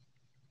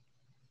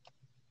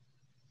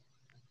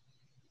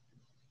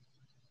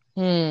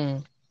 Hmm.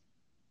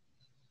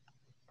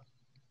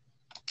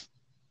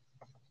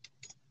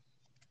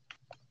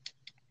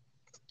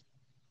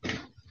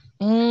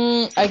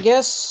 I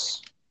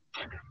guess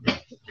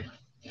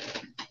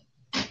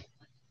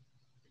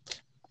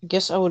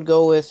I would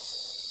go with.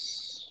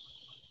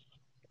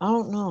 I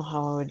don't know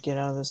how I would get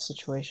out of this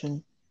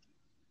situation.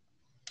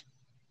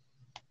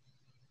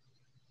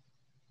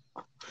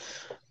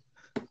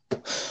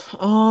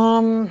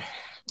 I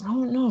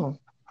don't know.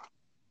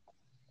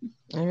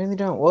 I really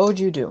don't. What would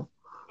you do?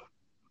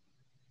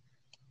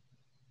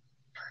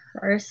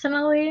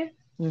 Personally,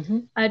 Mm-hmm.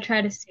 I'd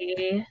try to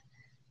see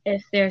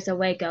if there's a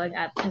way going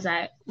up, because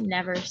I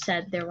never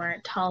said there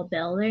weren't tall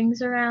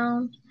buildings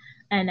around.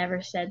 I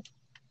never said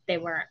they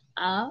weren't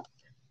up.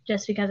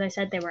 Just because I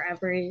said they were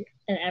in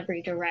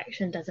every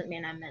direction doesn't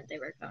mean I meant they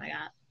were going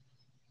up.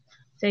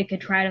 So you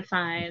could try to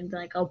find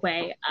like a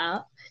way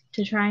up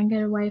to try and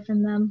get away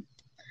from them,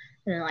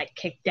 and then like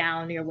kick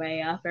down your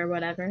way up or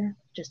whatever.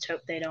 Just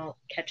hope they don't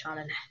catch on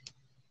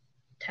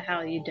to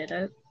how you did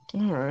it.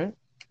 All right.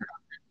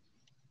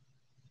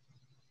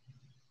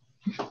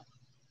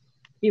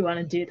 You want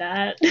to do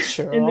that?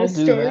 Sure, in I'll this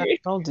do story? that.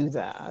 I'll do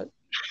that.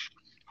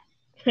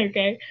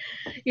 Okay.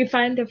 You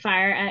find a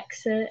fire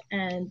exit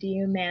and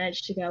you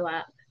manage to go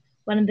up.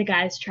 One of the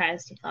guys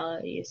tries to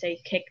follow you, so you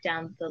kick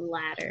down the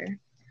ladder.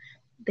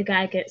 The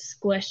guy gets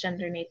squished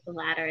underneath the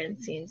ladder and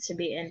seems to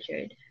be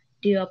injured.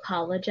 Do you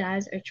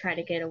apologize or try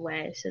to get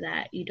away so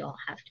that you don't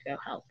have to go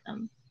help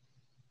them?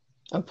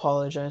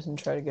 Apologize and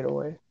try to get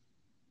away.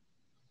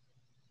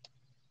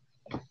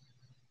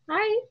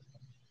 Alright.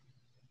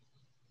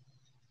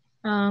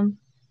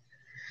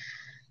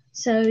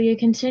 So you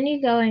continue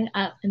going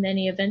up and then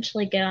you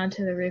eventually get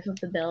onto the roof of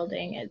the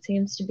building. It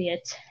seems to be a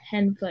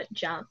 10-foot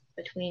jump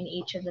between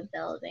each of the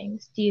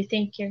buildings. Do you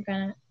think you're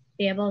going to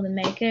be able to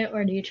make it,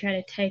 or do you try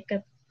to take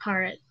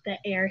apart the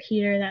air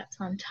heater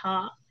that's on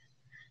top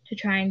to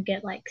try and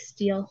get like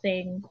steel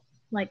thing,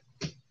 like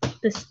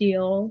the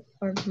steel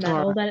or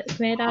metal that it's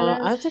made out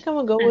of? I think I'm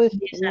gonna go with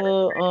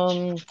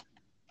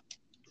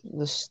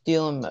the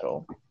steel and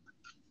metal.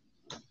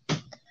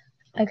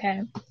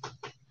 Okay.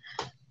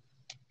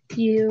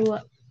 You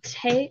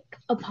take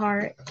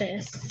apart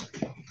this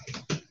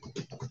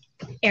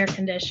air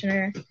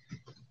conditioner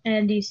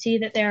and you see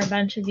that there are a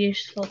bunch of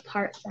useful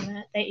parts in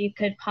it that you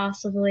could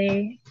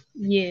possibly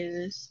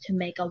use to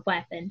make a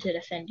weapon to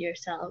defend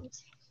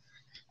yourselves.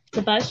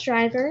 The bus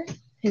driver,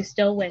 who's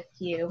still with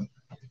you,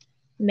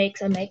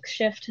 makes a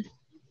makeshift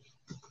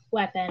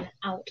weapon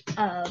out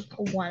of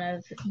one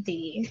of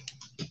the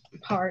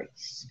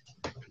parts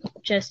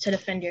just to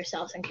defend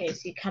yourselves in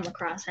case you come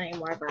across any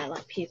more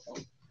violent people.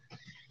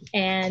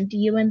 And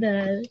you and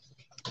the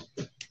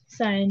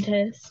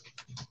scientist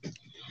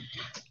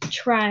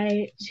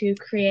try to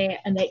create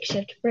a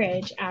makeshift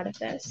bridge out of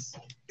this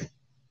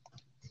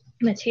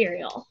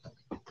material.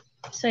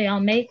 So y'all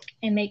make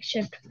a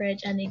makeshift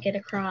bridge and you get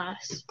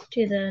across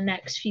to the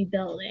next few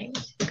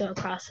buildings. You go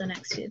across the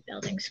next few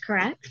buildings,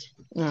 correct?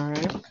 All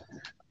right.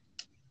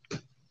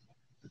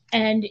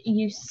 And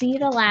you see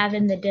the lab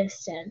in the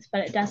distance,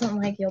 but it doesn't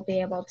look like you'll be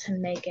able to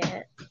make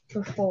it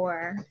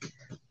before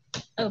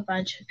a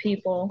bunch of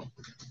people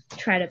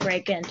try to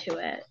break into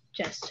it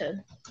just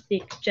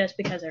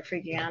because they're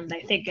freaking out and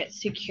they think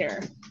it's secure.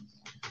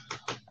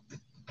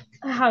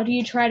 How do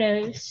you try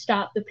to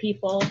stop the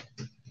people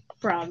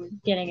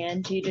from getting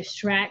in? Do you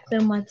distract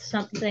them with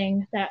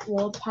something that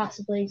will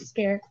possibly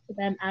scare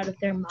them out of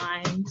their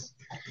minds?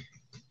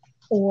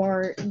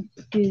 Or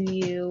do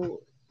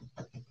you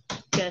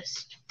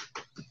just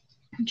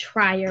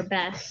try your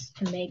best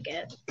to make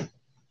it?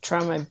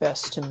 Try my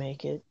best to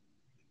make it.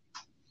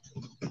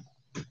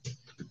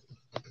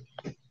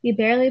 You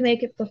barely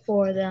make it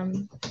before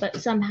them, but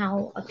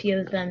somehow a few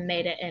of them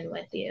made it in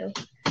with you.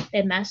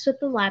 They messed with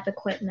the lab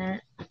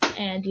equipment,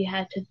 and you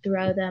had to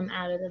throw them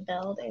out of the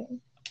building.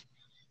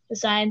 The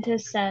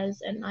scientist says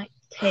it might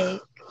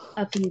take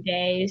a few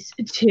days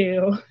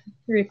to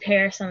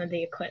repair some of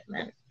the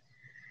equipment.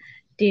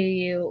 Do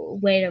you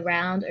wait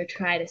around or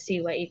try to see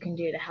what you can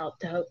do to help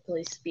to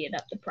hopefully speed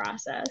up the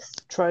process?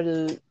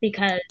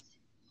 Because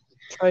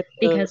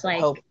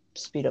help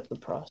speed up the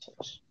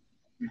process.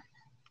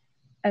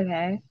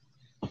 Okay.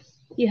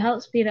 You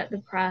help speed up the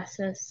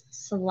process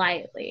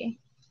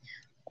slightly,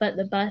 but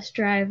the bus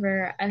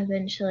driver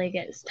eventually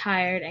gets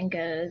tired and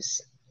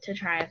goes to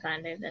try to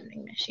find a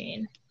vending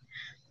machine.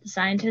 The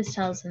scientist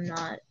tells him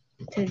not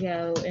to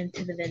go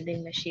into the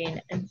vending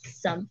machine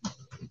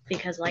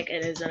because like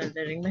it isn't a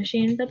vending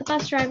machine, but the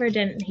bus driver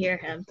didn't hear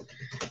him.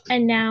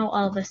 And now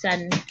all of a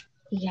sudden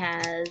he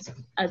has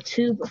a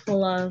tube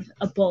full of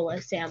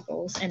Ebola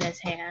samples in his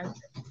hand.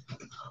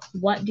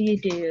 What do you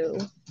do?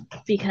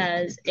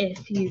 Because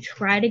if you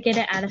try to get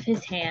it out of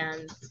his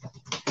hands,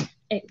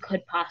 it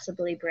could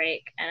possibly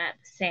break, and at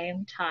the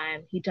same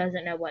time he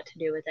doesn't know what to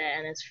do with it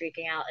and is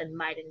freaking out and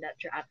might end up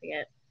dropping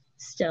it,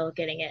 still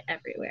getting it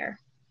everywhere.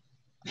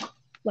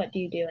 What do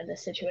you do in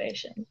this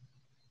situation?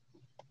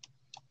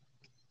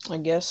 I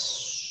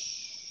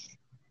guess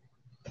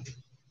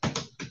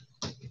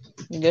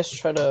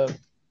try to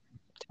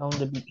tell him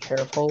to be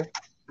careful.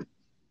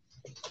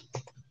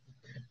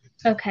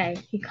 Okay,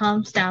 he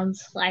calms down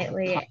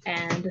slightly,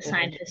 and the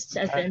scientist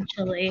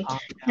eventually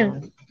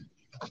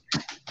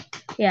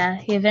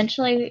he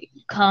eventually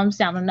calms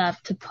down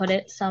enough to put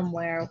it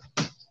somewhere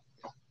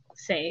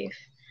safe.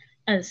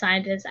 And the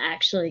scientist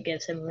actually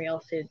gives him real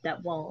food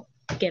that won't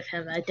give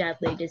him a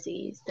deadly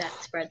disease that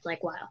spreads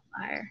like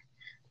wildfire.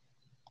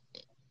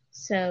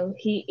 So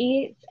he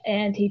eats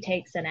and he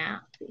takes a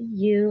nap.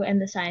 You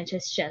and the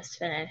scientists just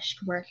finished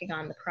working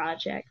on the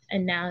project,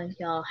 and now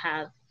y'all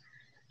have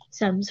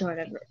some sort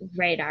of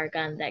radar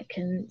gun that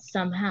can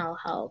somehow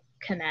help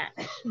connect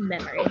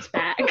memories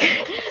back.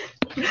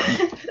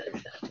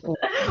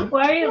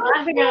 Why are you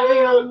laughing at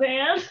me, old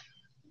man?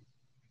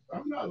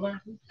 I'm not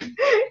laughing.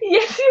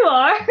 Yes, you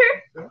are.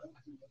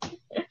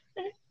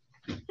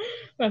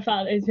 My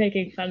father is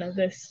making fun of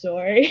this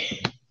story.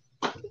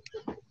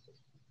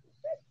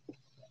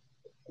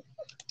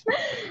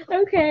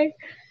 Okay.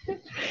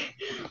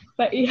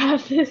 But you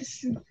have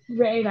this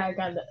radar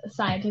gun that the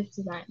scientists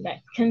designed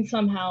that can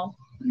somehow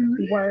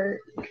work.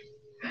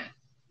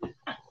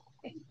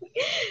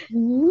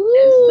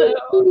 So,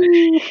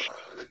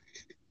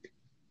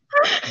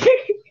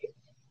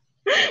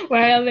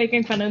 why am I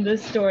making fun of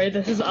this story?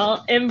 This is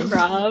all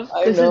improv.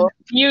 This is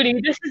beauty.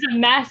 This is a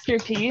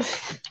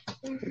masterpiece.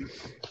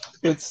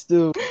 But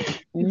still.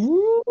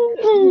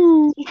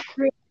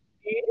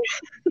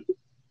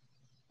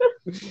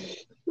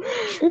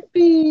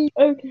 Trippy.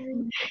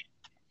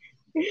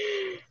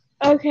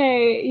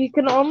 Okay, you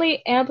can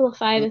only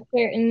amplify the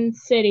certain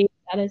city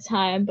at a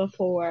time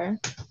before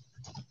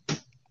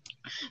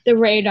the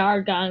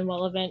radar gun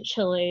will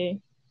eventually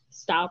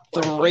stop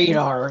working. The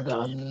radar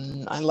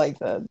gun. I like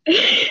that.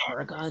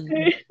 Radar gun.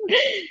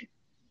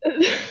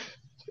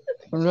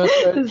 I'm not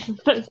sure. This is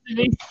supposed to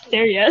be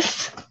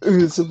serious.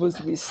 It's supposed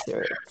to be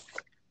serious.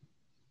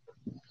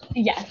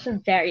 Yes,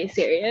 very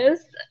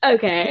serious.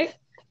 Okay.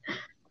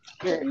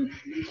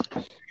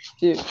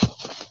 Dude.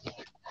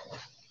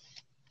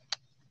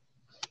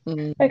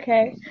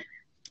 Okay.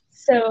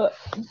 So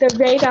the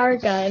radar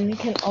gun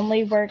can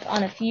only work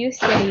on a few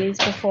cities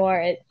before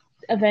it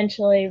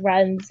eventually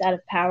runs out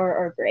of power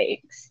or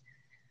breaks.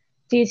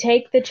 Do you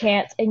take the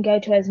chance and go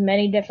to as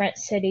many different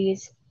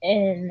cities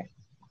in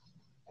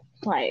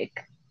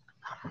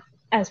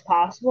as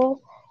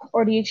possible?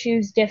 Or do you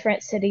choose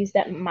different cities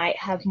that might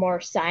have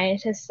more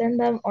scientists in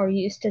them or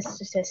used to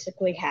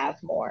statistically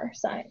have more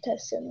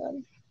scientists in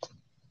them?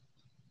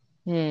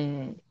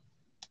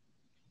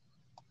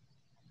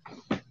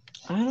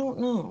 I don't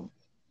know.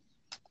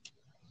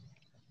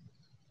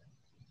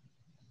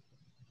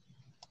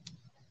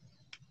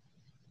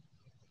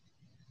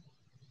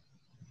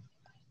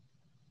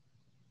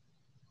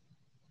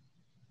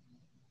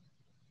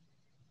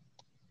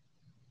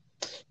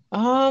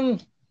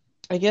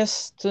 I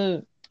guess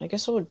I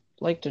would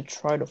like to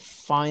try to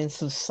find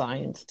some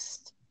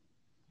scientists.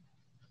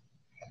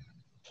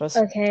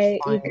 Okay,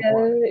 you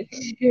go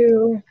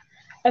to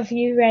a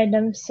few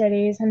random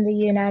cities in the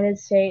United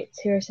States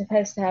who are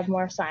supposed to have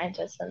more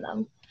scientists in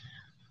them.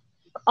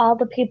 All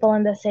the people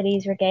in the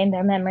cities regain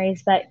their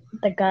memories, but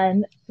the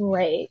gun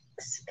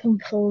breaks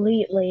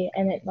completely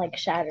and it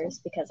shatters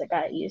because it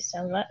got used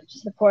so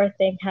much. The poor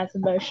thing has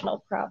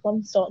emotional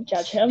problems. Don't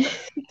judge him.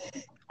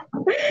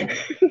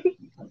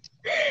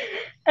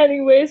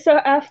 Anyway, so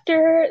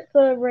after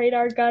the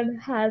radar gun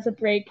has a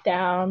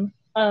breakdown,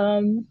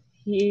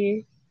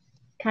 he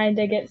kind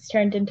of gets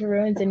turned into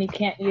ruins and you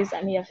can't use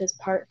any of his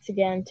parts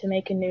again to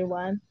make a new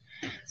one.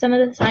 Some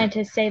of the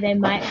scientists say they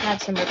might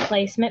have some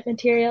replacement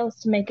materials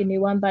to make a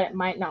new one, but it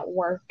might not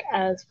work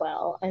as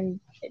well and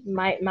it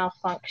might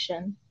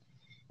malfunction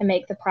and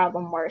make the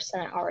problem worse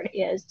than it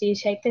already is. Do you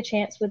take the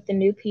chance with the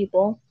new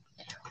people,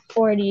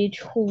 or do you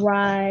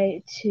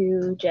try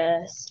to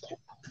just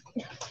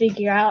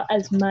figure out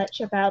as much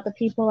about the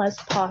people as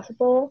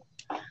possible?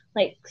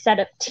 Set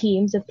up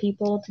teams of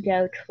people to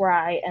go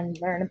try and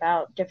learn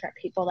about different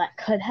people that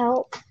could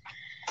help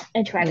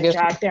and try to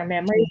jog their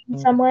memories in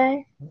some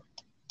way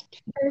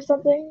or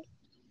something?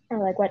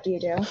 Or what do you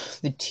do?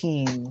 The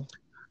team.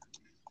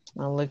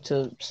 I like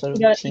to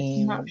set up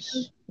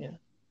teams. Yeah.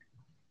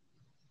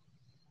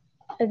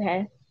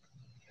 Okay.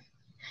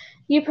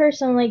 You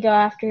personally go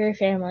after your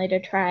family to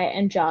try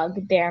and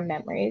jog their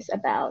memories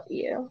about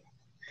you.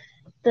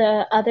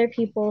 The other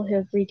people who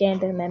have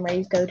regained their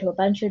memories go to a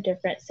bunch of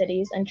different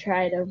cities and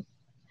try to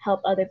help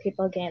other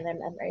people gain their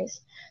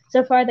memories.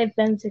 So far, they've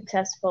been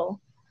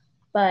successful,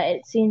 but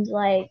it seems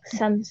like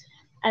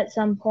at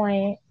some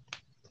point,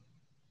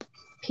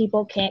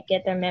 people can't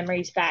get their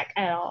memories back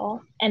at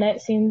all. And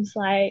it seems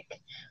like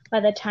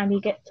by the time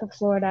you get to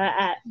Florida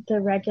at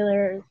the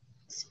regular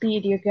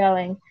speed you're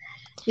going,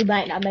 you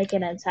might not make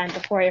it in time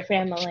before your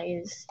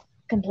families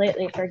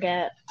completely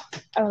forget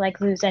or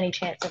lose any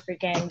chance of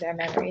regaining their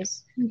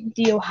memories.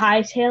 Do you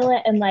hightail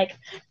it and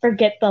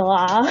forget the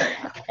law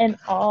in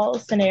all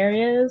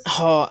scenarios?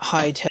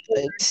 Hightail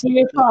it. Do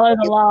you follow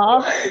the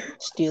law?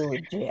 Steal a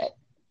jet.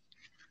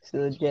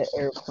 Steal a jet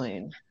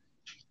airplane.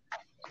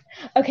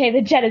 Okay,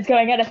 the jet is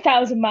going at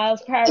 1,000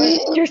 miles per hour.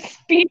 You're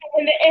speeding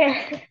in the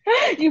air.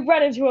 You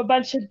run into a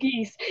bunch of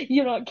geese.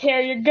 You don't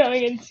care. You're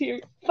going in to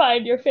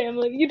find your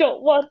family. You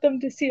don't want them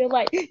to see the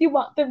light. You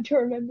want them to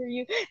remember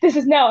you. This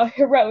is now a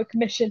heroic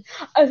mission.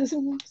 A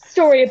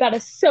story about a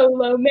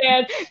solo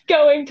man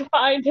going to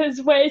find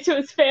his way to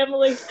his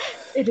family.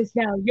 It is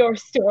now your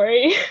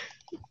story.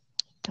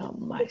 Not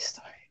my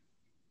story.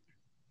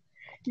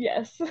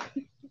 Yes.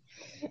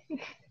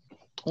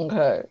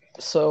 Okay,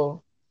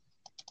 so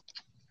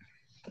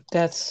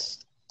this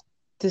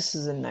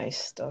is a nice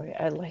story.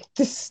 I like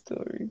this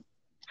story.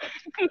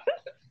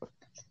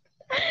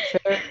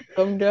 Fairy,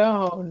 come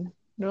down.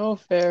 No,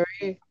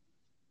 fairy.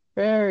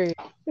 Fairy.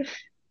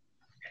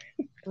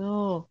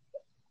 No,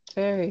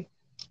 fairy.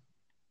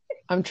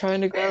 I'm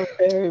trying to grab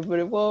a fairy, but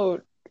it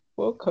won't.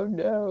 Won't come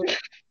down.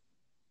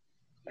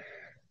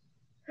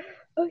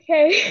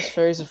 Okay. This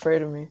fairy's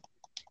afraid of me.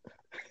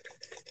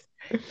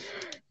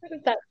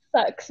 That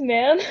sucks,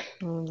 man.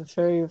 Oh, the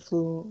fairy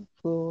flew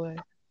away.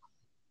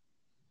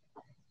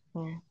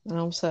 Oh, and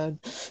I'm sad.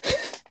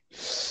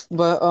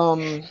 But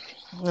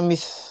let me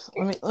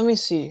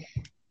see.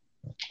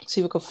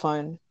 See if I can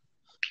find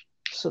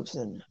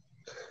something.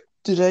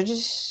 Did I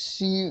just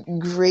see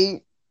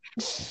Great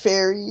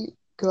Fairy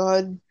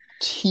God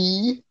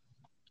Tea?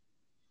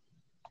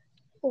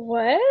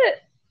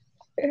 What?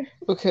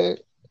 Okay,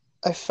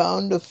 I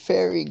found a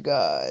fairy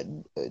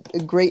god, a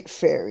great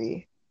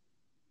fairy,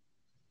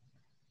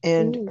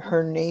 and Ooh.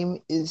 her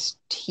name is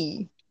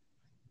Tea.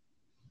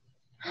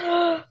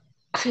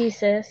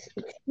 Jesus.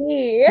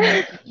 Tea.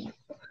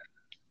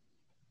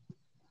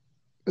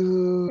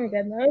 Ooh, My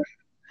goodness.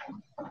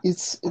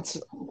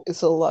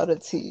 it's a lot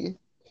of tea.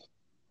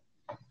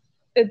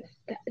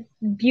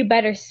 You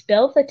better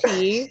spill the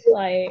tea.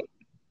 Like,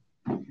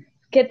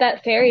 get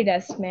that fairy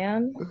dust,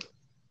 man.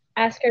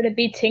 Ask her to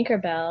be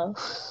Tinkerbell.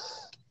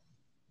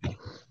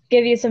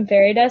 Give you some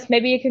fairy dust.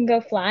 Maybe you can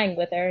go flying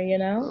with her, you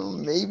know? Oh,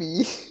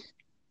 maybe.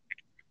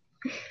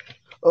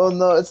 Oh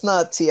no, it's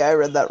not T. I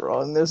read that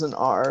wrong. There's an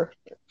R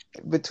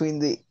between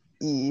the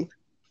E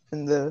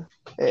and the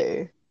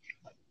A.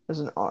 There's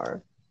an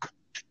R.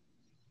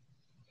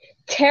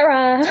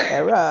 Tara.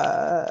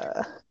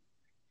 Tara.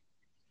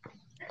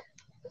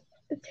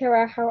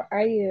 Tara, how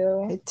are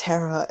you? Hey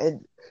Tara,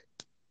 and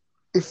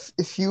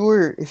if you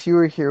were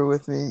here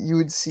with me, you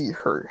would see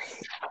her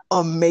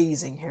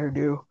amazing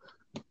hairdo.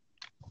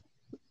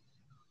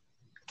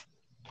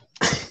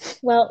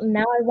 Well,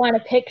 now I want a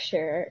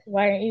picture.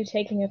 Why aren't you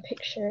taking a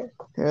picture?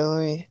 Here,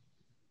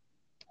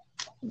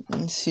 let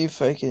me see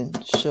if I can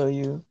show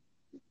you.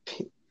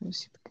 Let me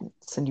see if I can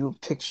send you a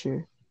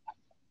picture.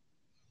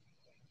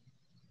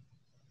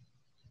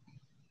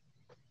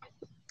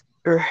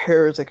 Her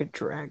hair is like a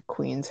drag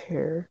queen's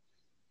hair.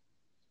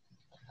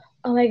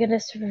 Oh my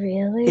goodness,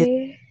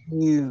 really?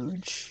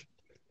 Huge.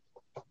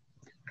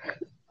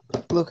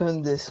 Look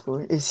on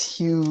Discord. It's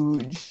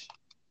huge.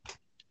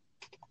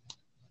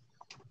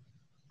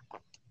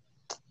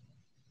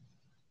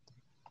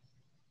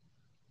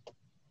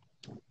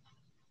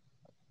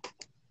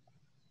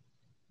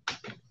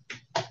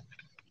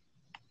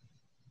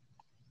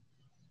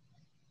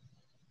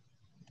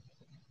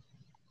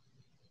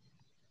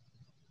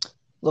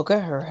 Look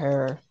at her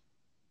hair.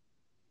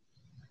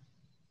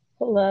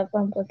 Hold up,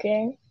 I'm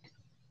looking.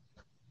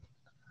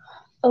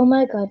 Oh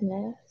my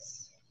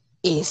goodness.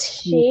 It's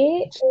She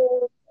huge.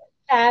 is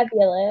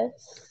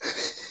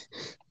fabulous.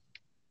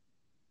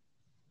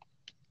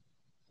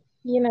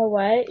 You know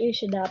what? You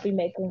should not be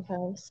making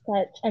fun of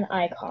such an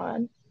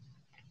icon.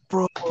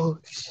 Bro,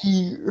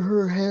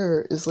 her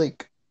hair is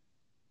like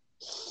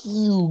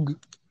huge.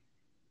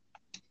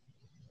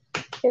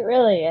 It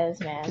really is,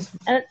 man.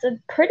 And it's a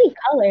pretty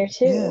color,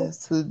 too. Yeah,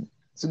 it's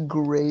a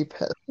gray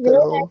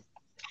Really?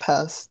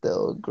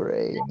 pastel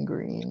gray and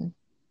green.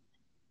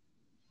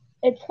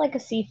 It's like a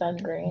seafoam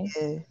green.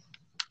 Yeah.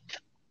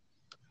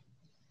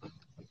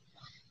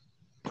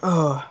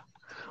 Oh,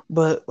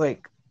 but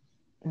like,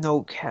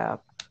 no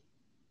cap.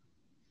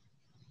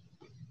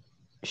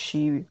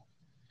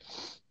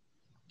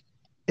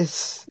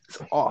 It's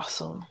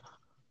awesome.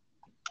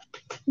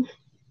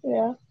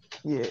 Yeah.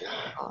 Yeah,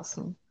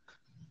 awesome.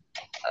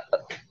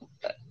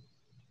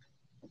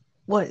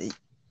 What?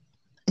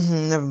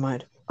 Never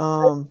mind.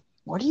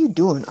 What are you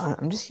doing?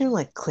 I'm just hearing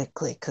like click,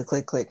 click, click,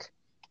 click, click.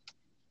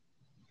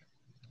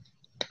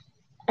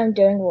 I'm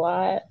doing a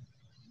lot.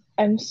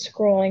 I'm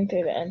scrolling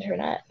through the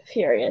internet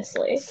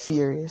furiously.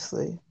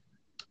 Furiously.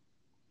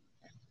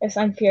 Yes,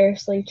 I'm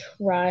furiously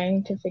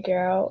trying to figure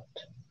out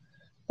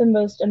the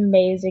most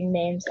amazing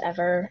names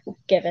ever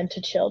given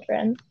to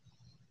children.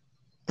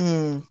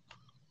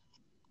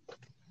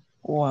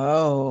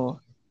 Wow.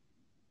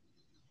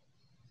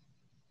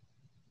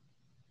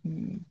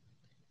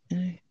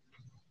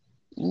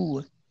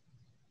 Ooh,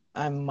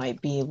 I might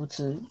be able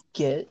to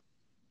get.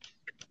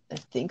 I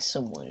think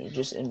someone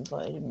just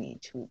invited me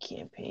to a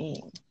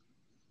campaign.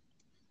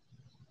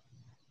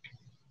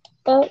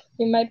 Well,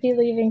 you might be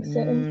leaving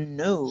soon.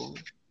 No.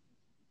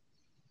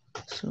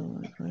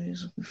 So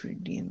everybody's looking for a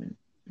demon.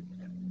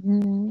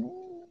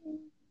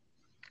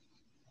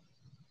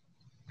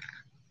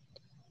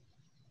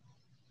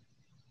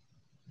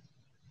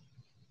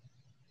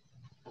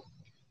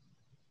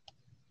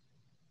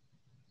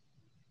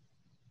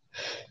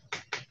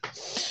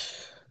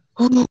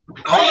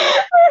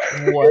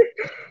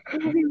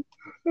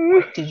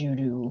 What did you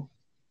do?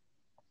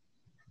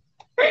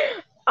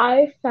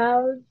 I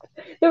found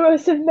the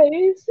most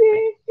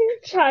amazing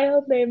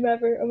child name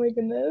ever. Oh my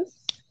goodness.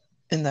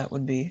 And that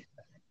would be.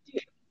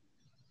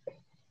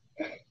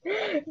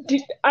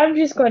 I'm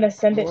just going to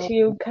send it to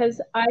you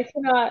because I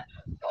cannot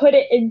put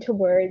it into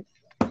words.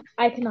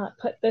 I cannot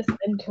put this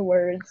into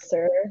words,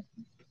 sir.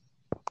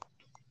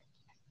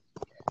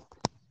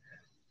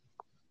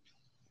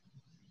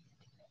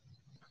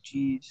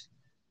 Jeez.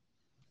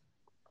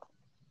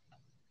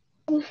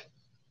 What?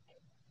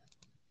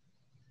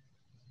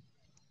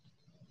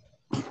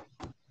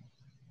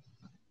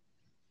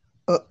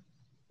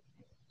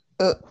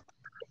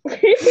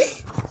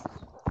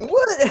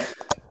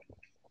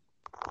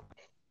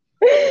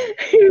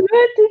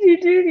 What did you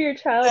do to your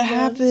child? What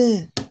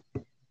happened?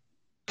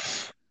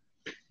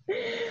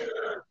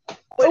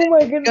 Oh my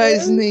goodness.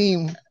 Guy's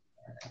name?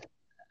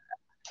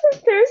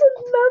 There's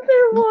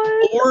another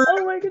one. Lord.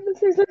 Oh my goodness,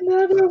 there's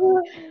another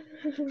one.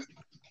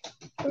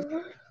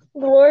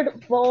 Lord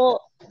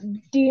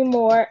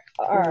Voldemort.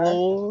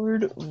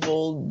 Lord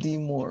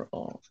Voldemort.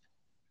 Oh.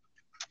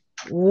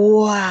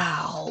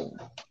 Wow.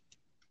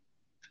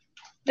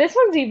 This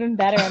one's even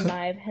better in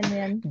my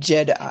opinion.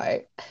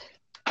 Jedi.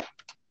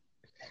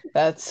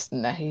 That's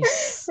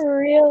nice.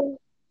 Real.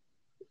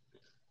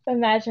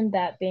 Imagine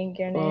that being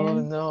your name. Oh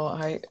no,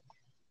 I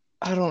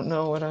don't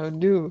know what I would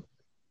do.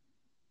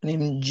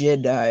 Name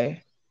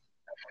Jedi.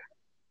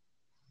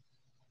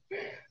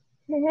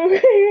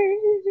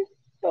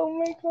 Oh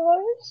my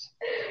gosh.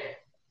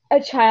 A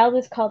child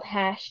is called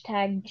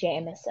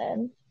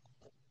 #Jameson.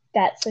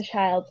 That's the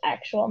child's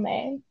actual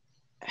name.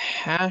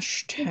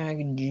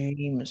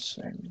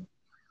 Jameson.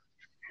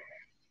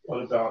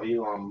 What about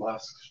Elon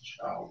Musk's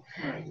child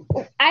name?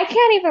 I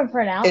can't even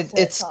pronounce it.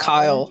 It's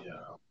Kyle.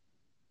 Yeah.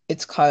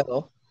 It's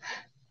Kyle.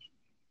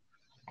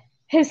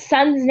 His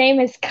son's name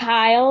is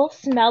Kyle,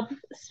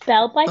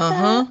 spelled like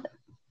that?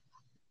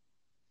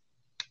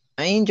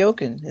 I ain't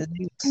joking. His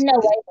name's No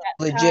way,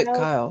 that's legit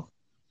Kyle.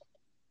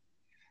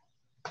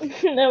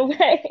 No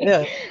way.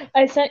 Yeah.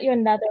 I sent you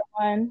another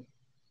one.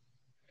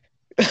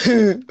 What?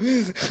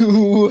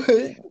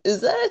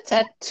 Is that a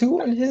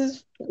tattoo on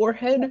his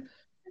forehead?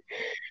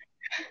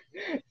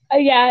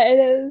 Yeah, it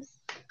is.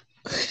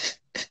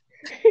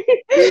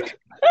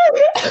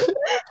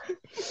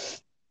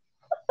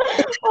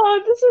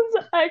 Oh, this is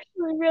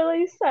actually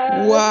really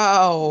sad.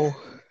 Wow.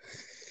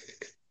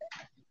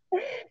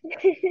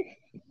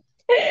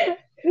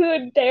 Who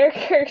would dare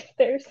curse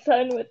their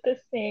son with this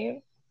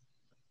name?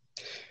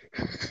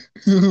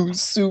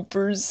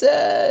 Super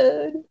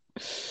sad.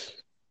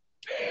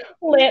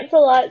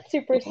 Lancelot,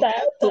 super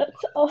sad.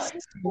 That's awesome.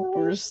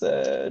 Super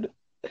sad.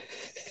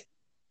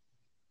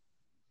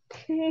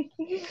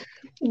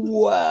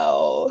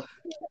 Wow.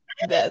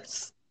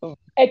 That's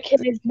A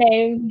kid is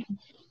named.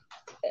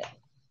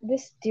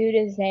 This dude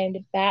is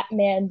named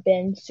Batman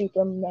Ben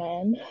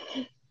Superman.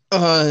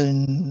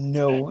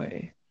 no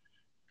way.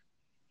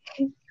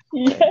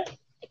 Yeah.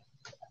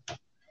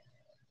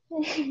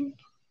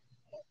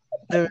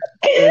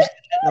 There's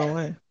no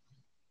way.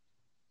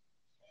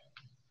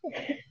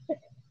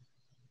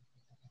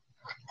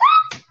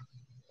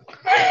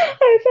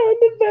 I found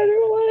a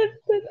better one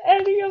than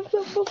any of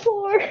them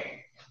before.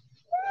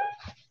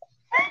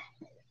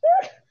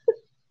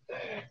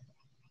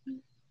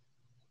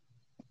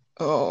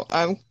 Oh,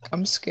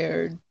 I'm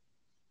scared.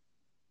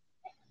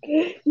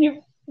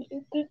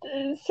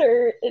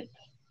 Sir,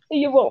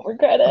 you won't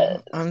regret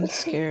it. I'm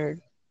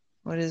scared.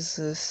 What is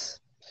this?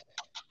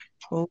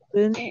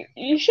 Open?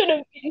 You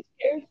shouldn't be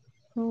scared.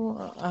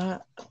 Oh,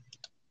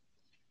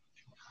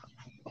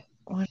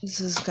 what is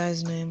this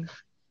guy's name?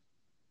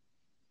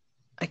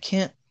 I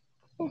can't.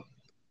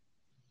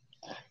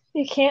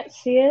 You can't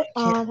see it?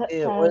 Can't That's see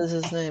it. sad. What is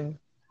his name?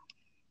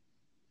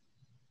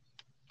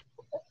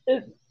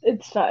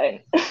 It's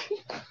fine.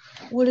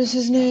 What is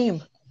his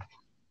name?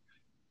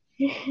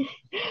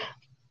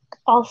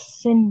 I'll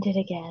send it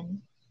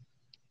again.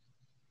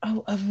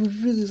 Oh, I would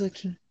really like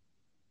to.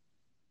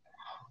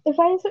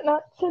 Why is it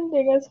not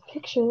sending us a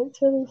picture?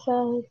 It's really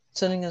sad.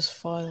 Sending us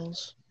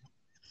files.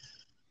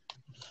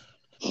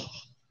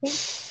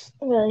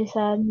 Really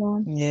sad,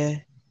 man. Yeah.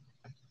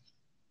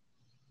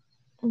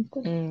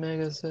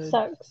 Mega sad.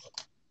 Sucks.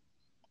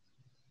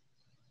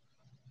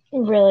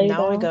 Really,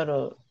 Now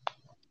though.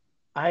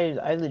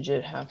 I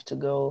legit have to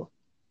go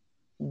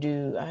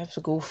I have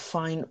to go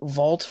find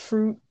vault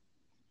fruit.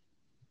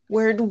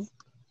 What?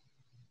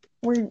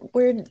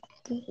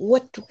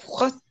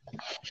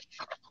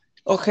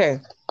 Okay.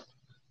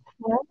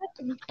 What?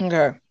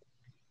 Okay.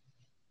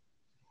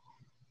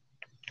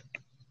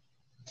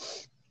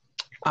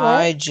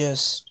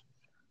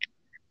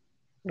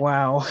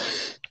 Wow.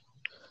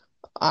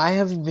 I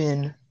have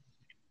been,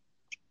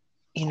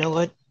 you know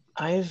what?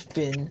 I have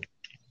been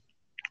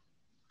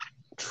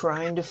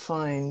trying to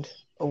find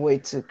a way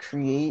to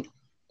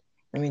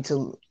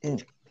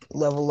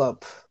level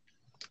up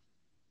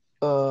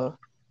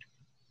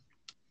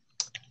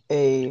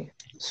a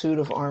suit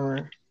of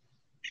armor,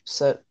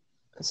 set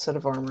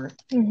of armor.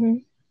 Mm-hmm.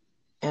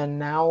 And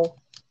now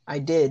I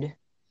did.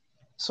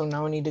 So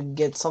now I need to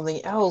get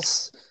something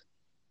else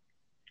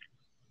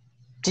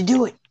to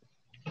do it.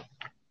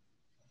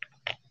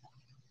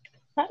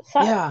 That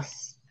sucks. Yeah.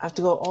 I have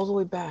to go all the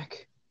way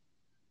back.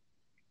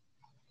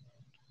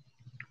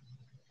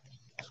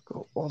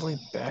 Go all the way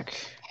back.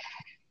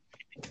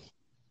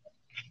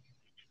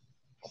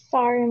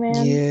 Sorry,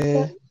 man.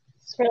 Yeah.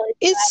 It's really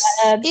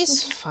bad.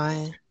 It's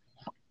fine.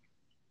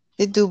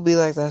 It do be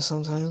like that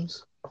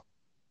sometimes.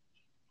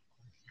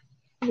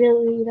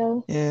 Really,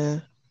 though.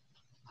 Yeah.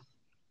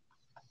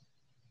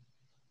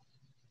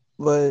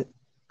 But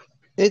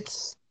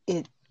it's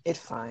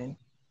fine.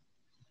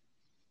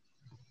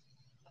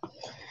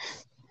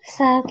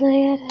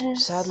 Sadly, it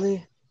is.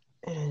 Sadly,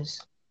 it is.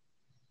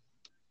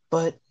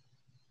 But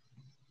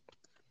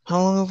how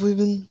long have we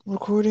been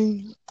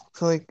recording?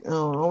 For like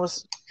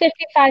almost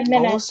 55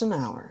 minutes. almost an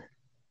hour.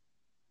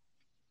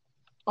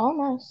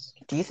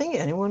 Almost. Do you think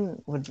anyone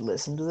would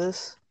listen to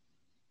this?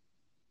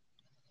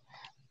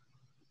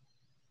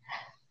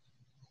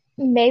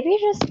 Maybe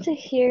just to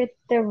hear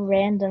the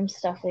random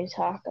stuff we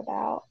talk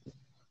about.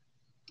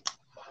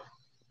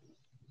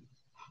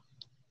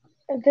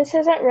 This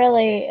isn't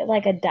really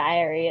like a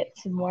diary.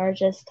 It's more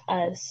just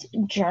us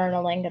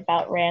journaling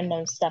about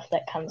random stuff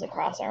that comes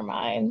across our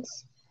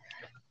minds.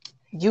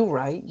 You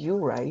right.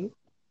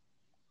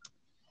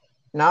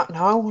 Now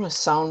I want a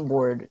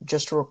soundboard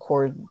just to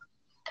record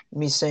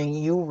me saying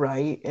you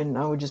right, and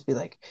I would just be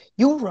like,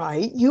 you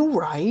right. You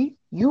right.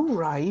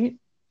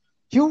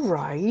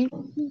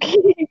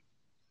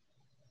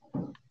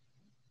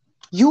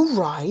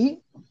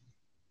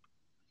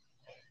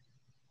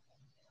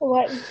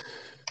 What?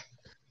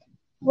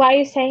 Why are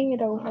you saying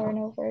it over and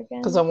over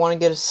again? Because I want to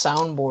get a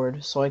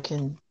soundboard so I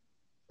can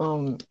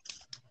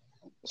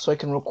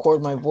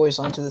record my voice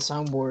onto the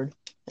soundboard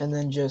and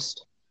then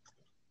just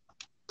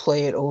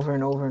play it over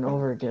and over and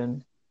over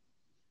again.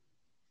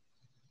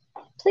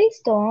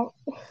 Please don't.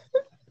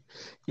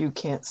 You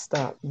can't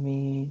stop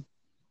me.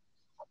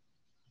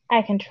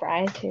 I can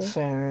try to.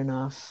 Fair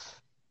enough.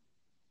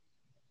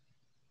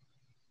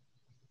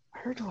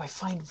 Where do I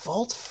find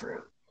vault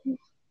fruit?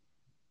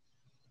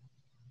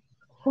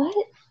 What?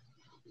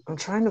 I'm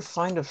trying to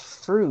find a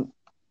fruit,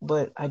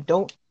 but I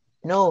don't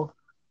know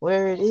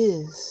where it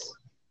is.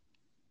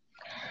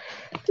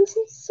 This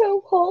is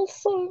so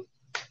wholesome.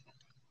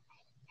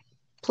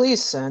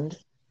 Please send.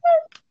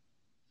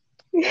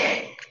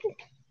 This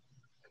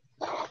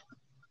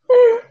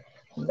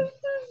is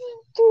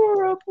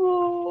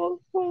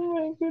adorable. Oh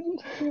my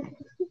goodness.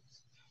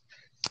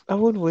 I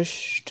would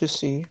wish to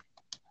see.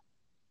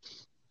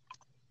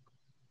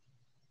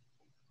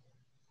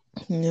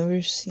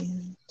 Never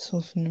seen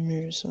myself in the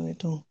mirror, so I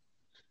don't.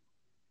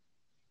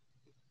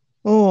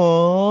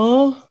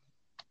 Aww.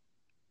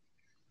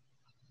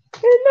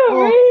 I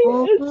know, right?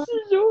 Aww. It's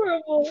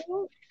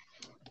adorable.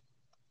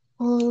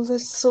 Oh,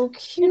 that's so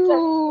cute.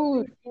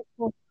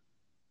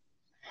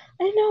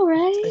 I know,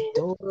 right?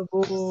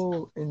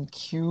 Adorable and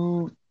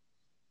cute.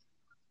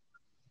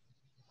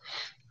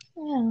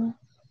 Yeah.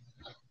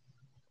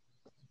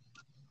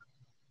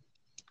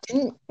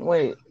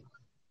 Wait.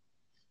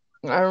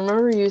 I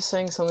remember you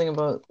saying something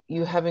about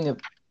you having a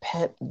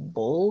pet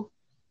bull,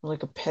 or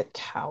like a pet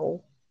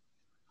cow.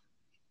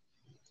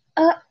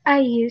 I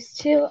used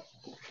to.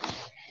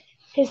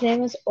 His name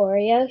was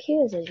Oreo. He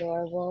was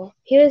adorable.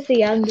 He was the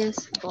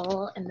youngest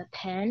bull in the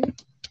pen.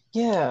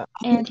 Yeah.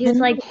 And he was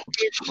like...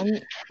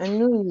 I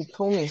knew you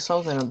told me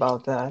something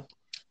about that.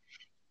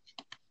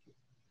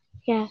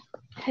 Yeah.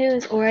 He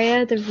was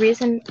Oreo. The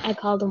reason I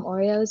called him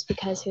Oreo is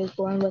because he was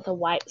born with a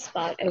white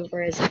spot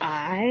over his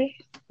eye.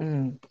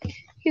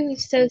 He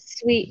was so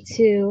sweet,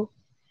 too.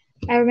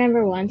 I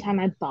remember one time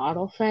I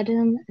bottle fed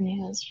him, and he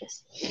was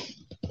just...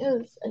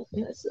 It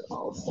was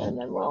all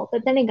cinnamon.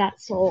 But then he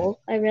got sold.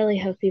 I really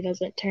hope he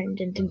wasn't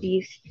turned into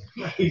beef.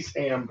 He's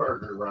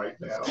hamburger right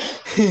now.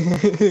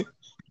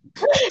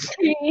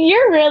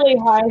 You're really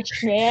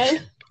harsh,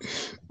 man.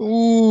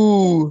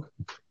 Ooh.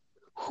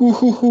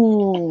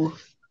 Ooh.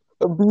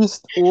 A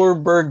beast or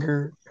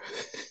burger.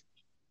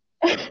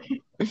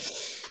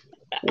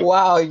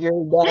 Wow,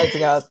 your dad's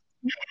got...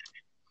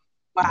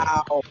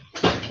 Wow.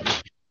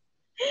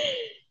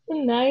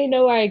 Now you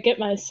know where I get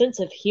my sense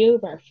of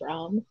humor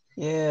from.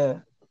 Yeah.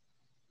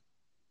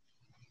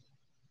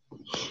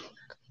 I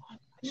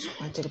just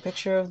want to take a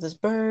picture of this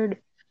bird,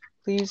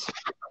 please.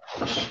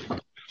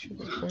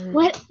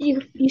 What?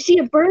 You see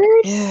a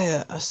bird?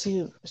 Yeah, I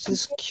see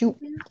this cute...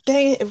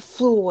 Dang it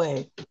flew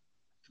away.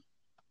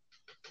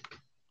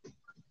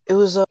 It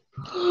was a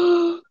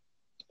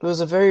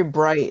very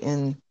bright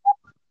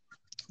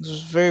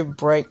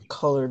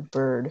colored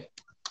bird.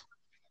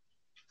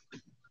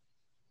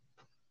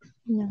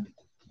 No.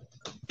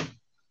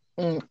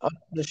 Up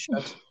the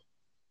shut.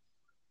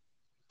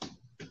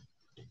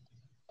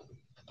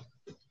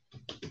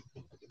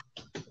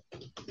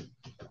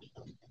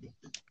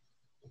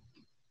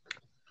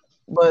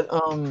 But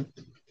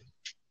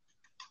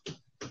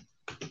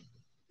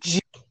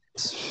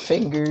jeez,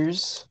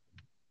 fingers.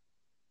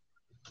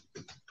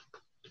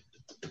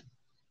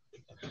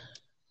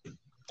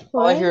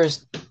 All I hear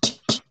is...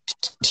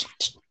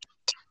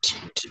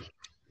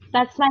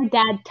 That's my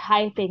dad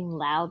typing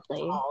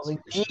loudly. I was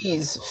like,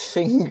 geez,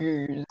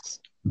 fingers.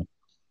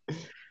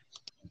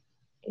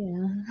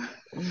 Yeah.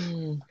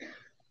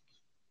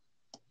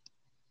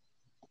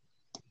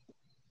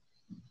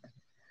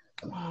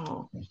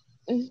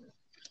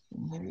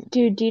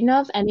 Dude, do you know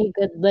of any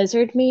good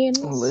lizard memes?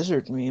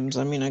 Lizard memes.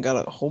 I mean, I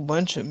got a whole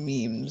bunch of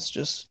memes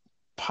just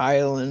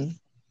piling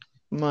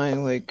my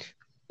like.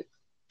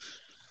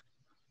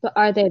 But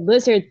are they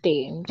lizard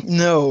themed?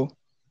 No.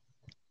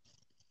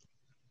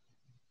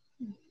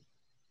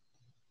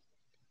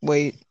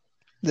 Wait,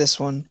 this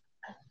one.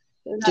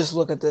 Just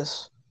look at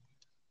this.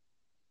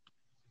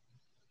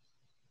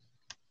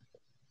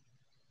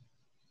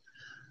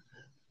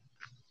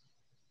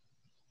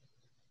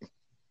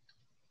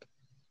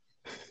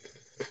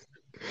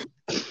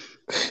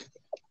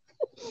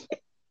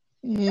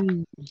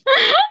 Mm.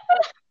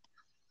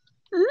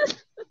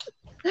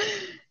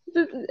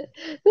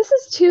 This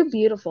is too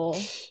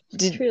beautiful.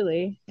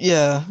 Truly.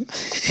 Yeah.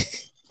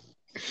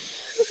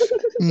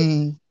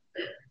 Mm.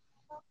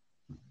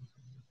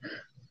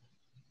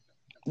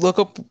 Look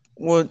up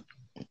what.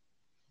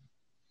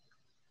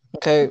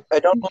 Okay, I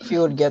don't know if you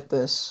would get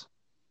this.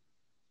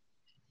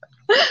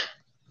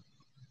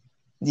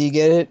 Do you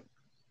get it?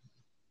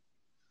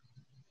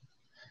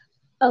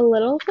 A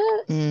little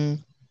bit?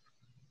 Mm.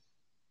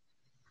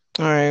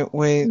 All right,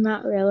 wait.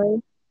 Not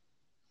really.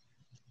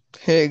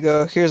 Here you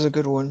go. Here's a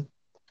good one.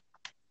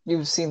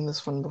 You've seen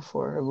this one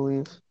before, I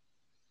believe.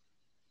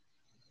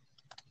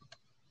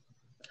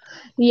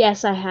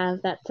 Yes, I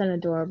have. That's an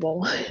adorable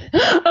one.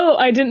 Oh,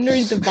 I didn't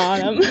read the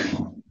bottom.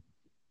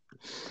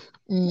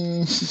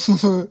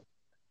 Mm.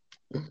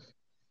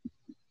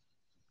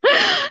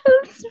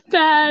 That's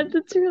bad.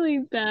 That's really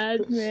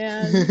bad,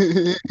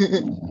 man.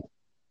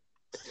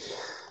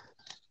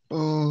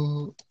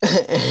 Oh,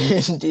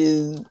 and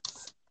his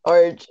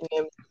arch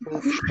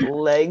nemesis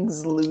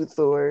Legs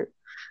Luthor.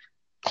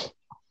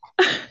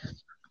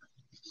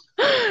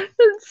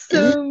 That's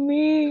so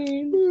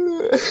mean.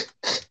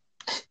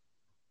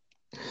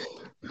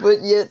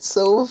 But yet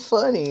so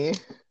funny.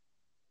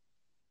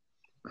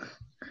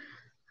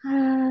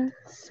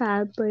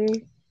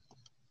 Sadly.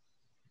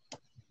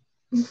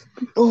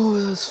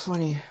 Oh, that's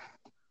funny.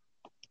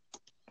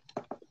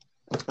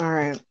 All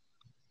right.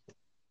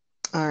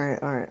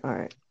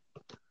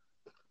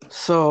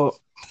 So,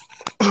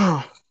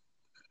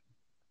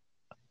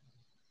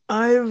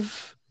 I'm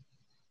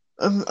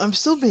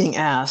still being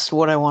asked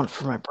what I want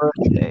for my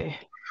birthday.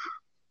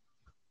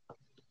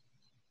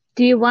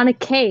 Do you want a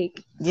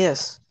cake?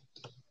 Yes.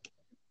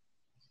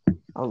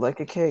 I would like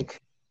a cake.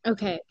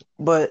 Okay.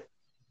 But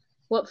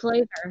what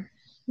flavor?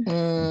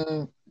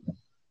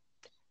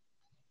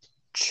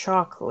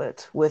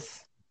 Chocolate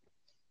with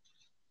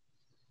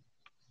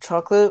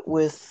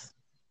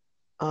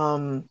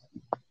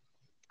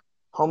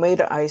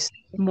homemade icing.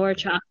 More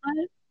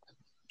chocolate?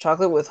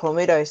 Chocolate with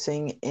homemade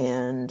icing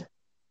and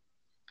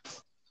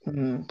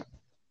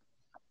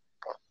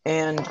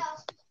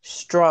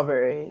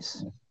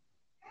strawberries.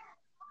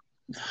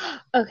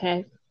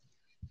 Okay.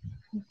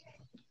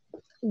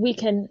 We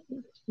can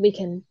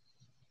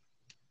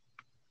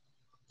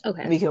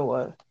Okay. We can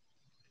what?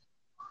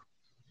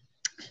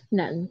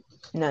 None.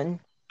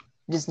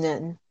 Just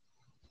nothing.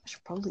 I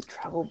should probably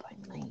travel by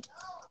night.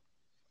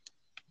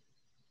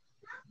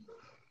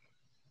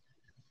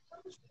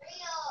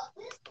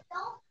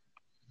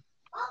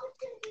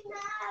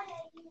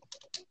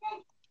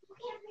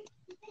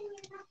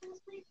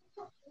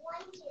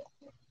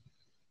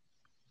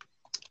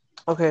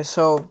 Okay,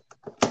 so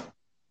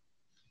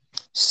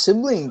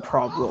sibling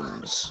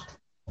problems.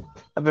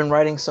 I've been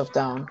writing stuff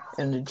down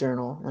in the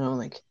journal, and I'm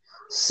like,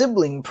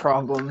 sibling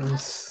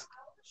problems.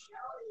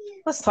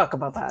 Let's talk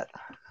about that.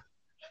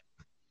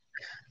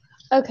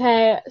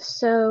 Okay,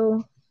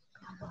 so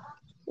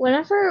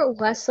whenever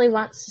Wesley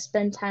wants to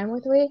spend time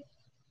with me,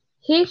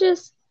 he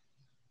just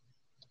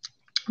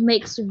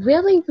makes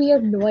really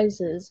weird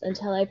noises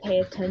until I pay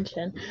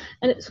attention,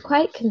 and it's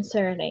quite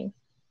concerning.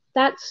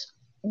 That's,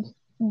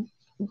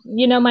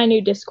 my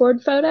new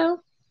Discord photo?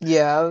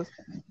 Yeah.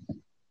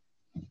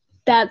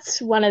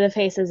 That's one of the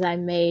faces I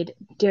made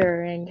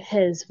during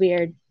his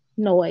weird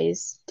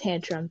noise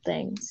tantrum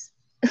things.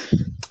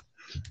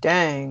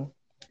 Dang.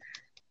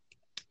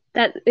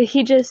 That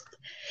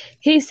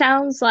he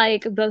sounds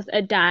like both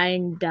a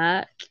dying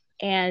duck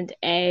and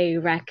a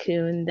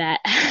raccoon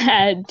that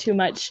had too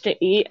much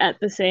to eat at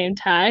the same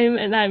time,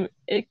 and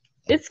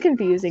it's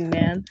confusing,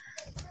 man.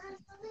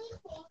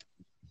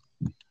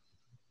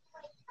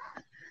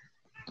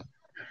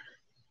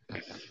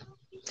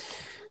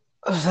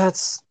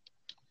 That's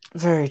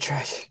very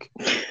tragic.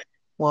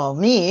 Well,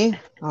 me,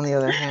 on the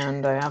other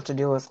hand, I have to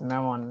deal with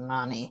Memo and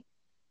Nani.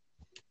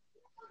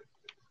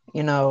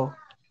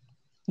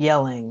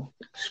 Yelling,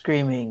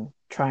 screaming,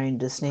 trying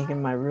to sneak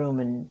in my room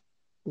and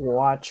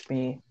watch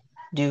me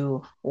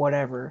do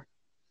whatever.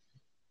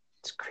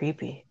 It's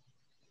creepy.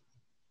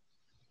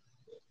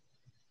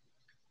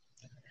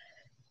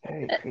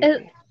 Very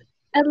creepy.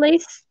 At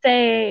least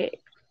they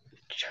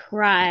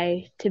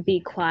try to be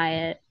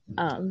quiet.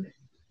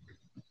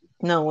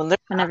 No, when they're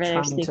whenever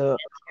they're trying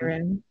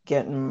to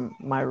get in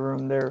my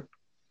room,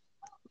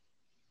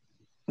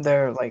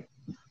 they're like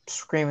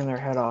screaming their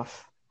head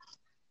off.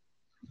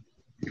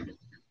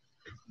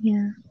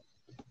 Yeah.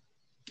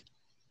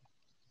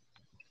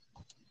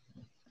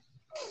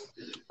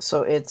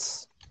 So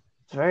it's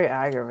very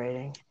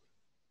aggravating.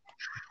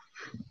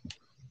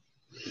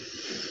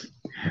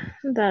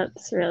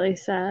 That's really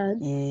sad.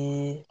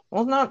 Yeah.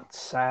 Well, not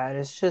sad.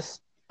 It's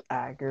just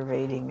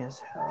aggravating as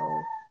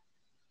hell.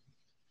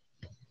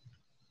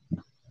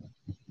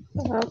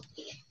 Well,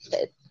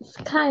 it's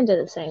kind of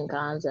the same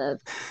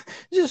concept.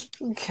 Just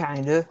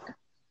kind of.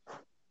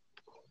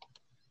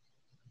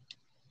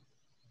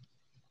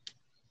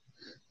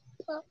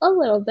 A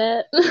little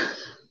bit.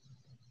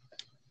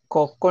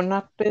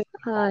 Coconut is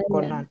Yeah.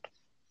 coconut.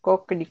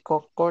 Coconut,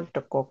 coconut,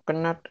 the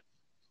coconut.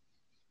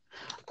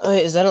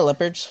 Is that a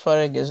leopard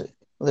spotted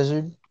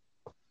lizard?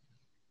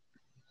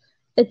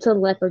 It's a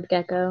leopard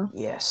gecko.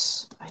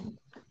 Yes.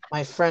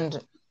 My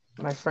friend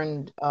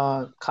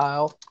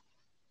Kyle,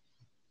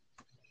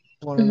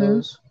 one of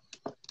those.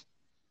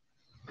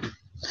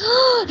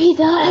 He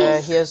does.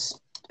 Yeah, he has,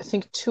 I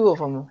think, 2 of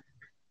them.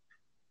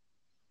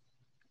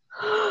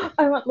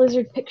 I want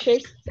lizard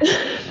pictures.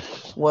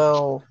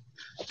 Well,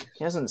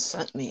 he hasn't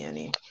sent me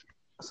any.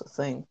 That's the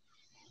thing.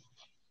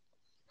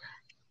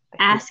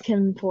 Ask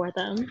him for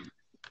them.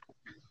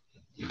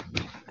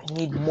 I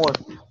need more.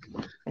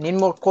 I need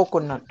more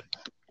coconut.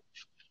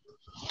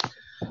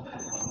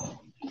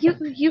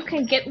 You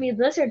can get me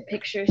lizard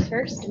pictures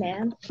first,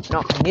 man.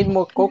 No, I need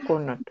more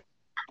coconut.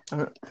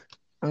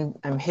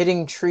 I'm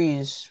hitting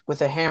trees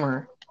with a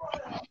hammer,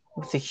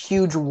 with a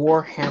huge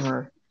war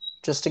hammer,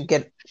 just to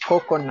get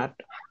coconut.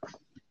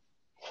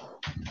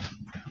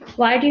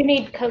 Why do you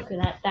need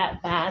coconut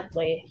that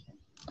badly?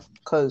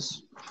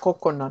 'Cause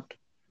coconut.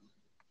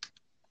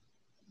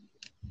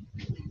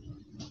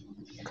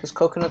 'Cause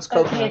coconut's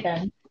coconut. Okay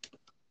then.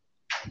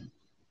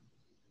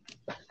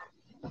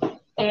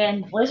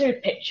 And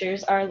lizard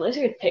pictures are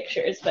lizard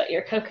pictures, but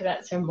your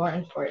coconuts are more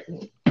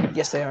important.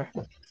 Yes, they are.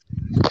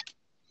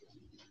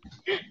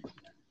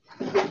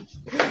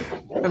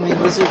 I mean,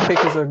 lizard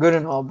pictures are good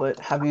and all, but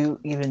have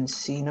you even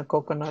seen a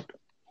coconut?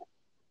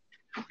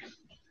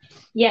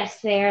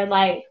 Yes, they are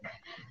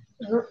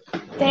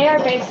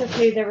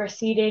basically the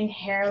receding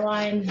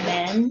hairline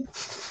men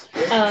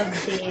of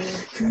the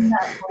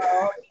nut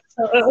world.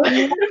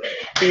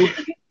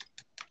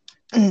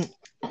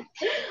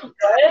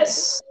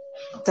 What?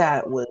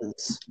 That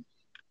was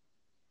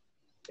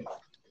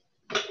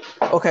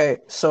okay.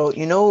 So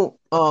you know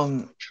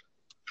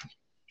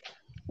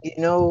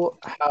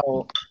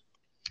how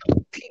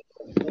people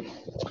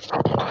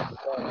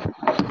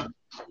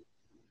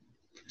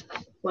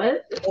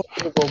What?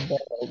 go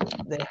bald,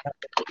 they have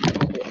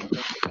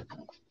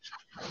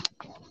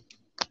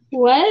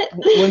What?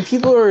 when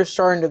people are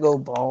starting to go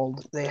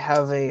bald, they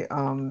have a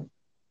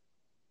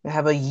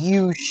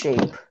U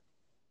shape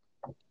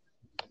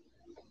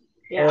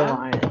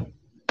hairline.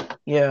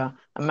 Yeah.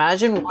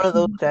 Imagine one of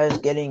those guys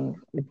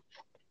getting a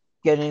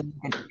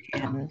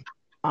tan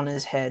on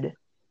his head.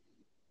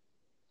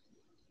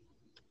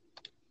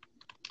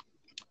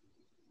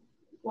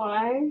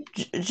 Why?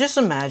 Just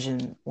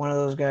imagine one of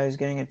those guys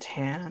getting a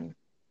tan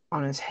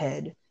on his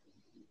head.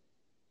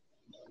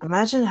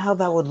 Imagine how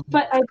that would look.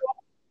 But I don't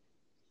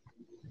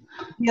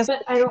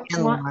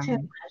want to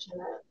imagine it.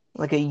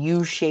 Like a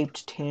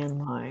U-shaped tan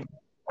line.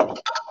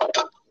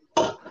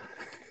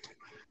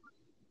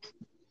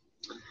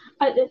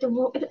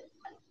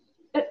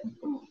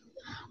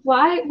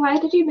 Why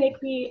did you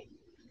make me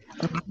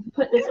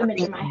put this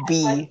image in my head?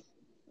 B,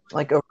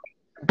 like a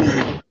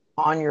B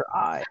on your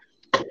eye.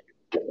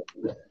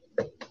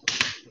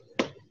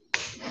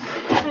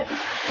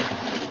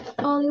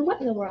 Ollie, what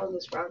in the world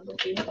is wrong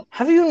with you?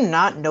 Have you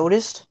not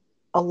noticed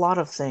a lot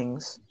of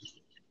things?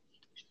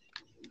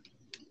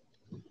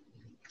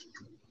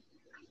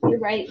 You're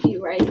right.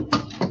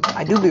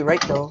 I do be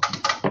right, though.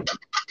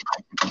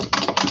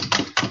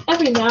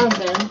 Every now and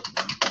then.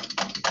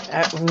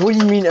 What do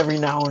you mean every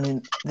now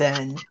and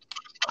then?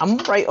 I'm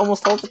right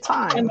almost all the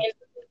time. I mean,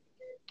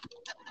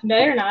 no,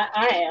 you're not.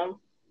 I am.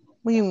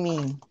 What do you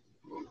mean?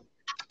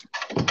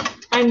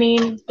 I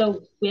mean,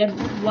 the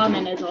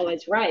woman is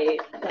always right.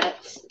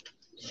 That's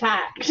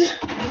fact.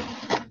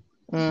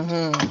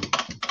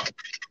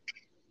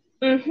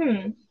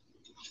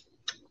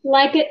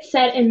 Like it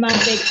said in my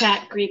big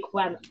fat Greek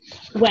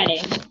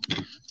wedding.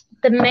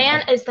 The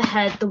man is the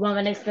head, the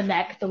woman is the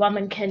neck. The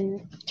woman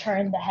can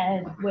turn the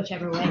head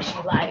whichever way she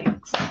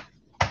likes.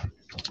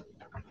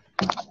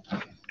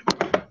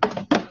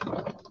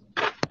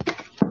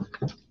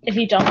 If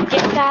you don't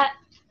get that,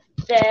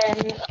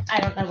 then I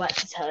don't know what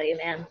to tell you,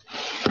 man.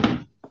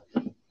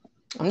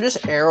 I'm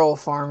just arrow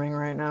farming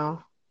right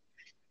now.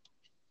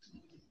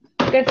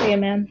 Good for you,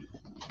 man.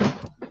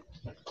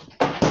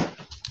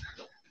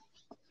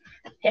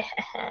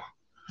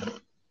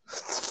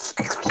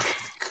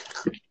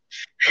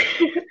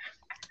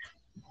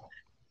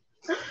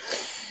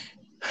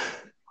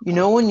 You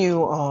know when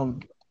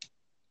you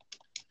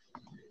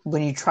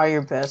try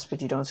your best but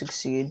you don't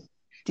succeed,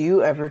 do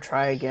you ever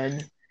try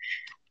again?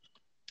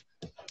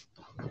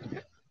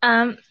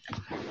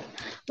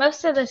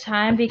 Most of the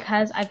time,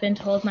 because I've been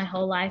told my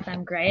whole life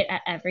I'm great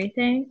at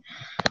everything.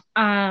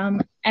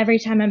 Every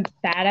time I'm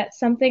bad at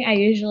something, I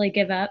usually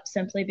give up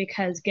simply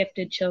because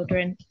gifted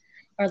children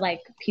or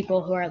like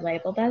people who are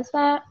labeled as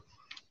that,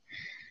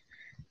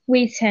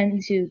 we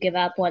tend to give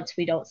up once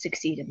we don't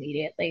succeed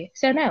immediately.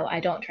 So no, I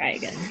don't try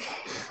again.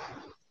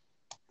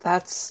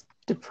 That's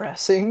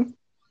depressing.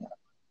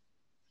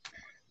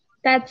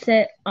 That's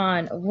it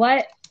on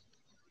what?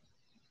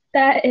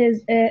 That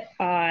is it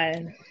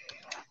on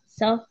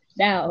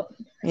self-doubt.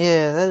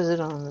 Yeah, that is it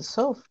on the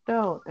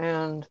self-doubt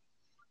and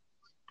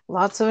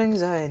lots of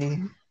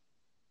anxiety.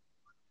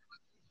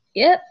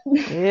 Yep.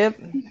 Yep.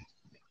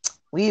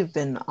 We have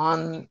been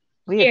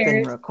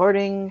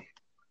recording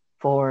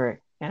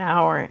for an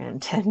hour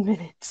and 10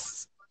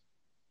 minutes.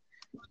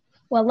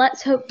 Well,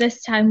 let's hope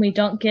this time we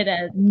don't get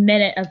a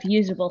minute of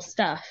usable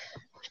stuff.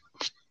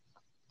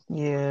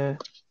 Yeah.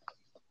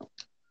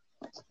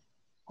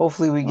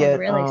 Hopefully we get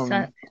really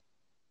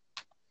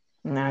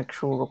an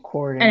actual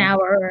recording. An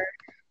hour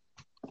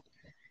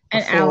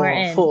and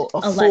a full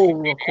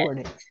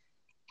recording.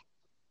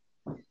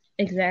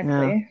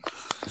 Exactly.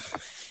 Yeah.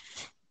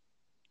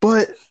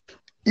 But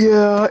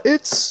yeah,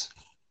 it's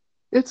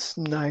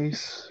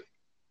nice.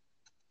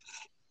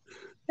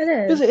 It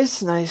is.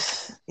 It's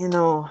nice,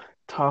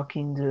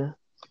 talking to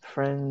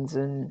friends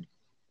and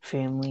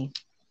family.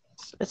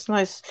 It's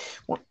nice.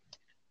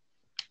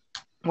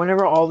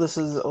 Whenever all this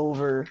is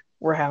over,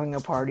 we're having a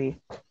party,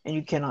 and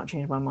you cannot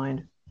change my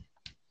mind.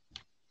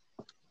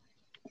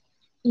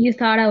 You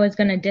thought I was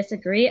going to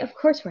disagree? Of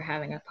course we're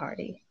having a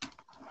party.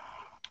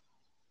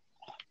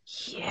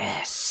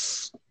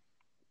 Yes.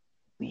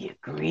 We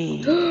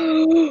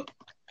agree.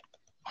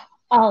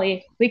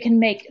 Ollie, we can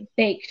make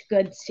baked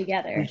goods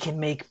together. We can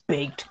make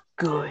baked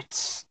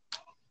goods.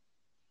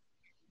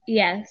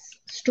 Yes.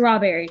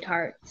 Strawberry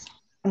tarts.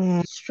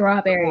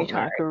 Strawberry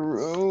tarts.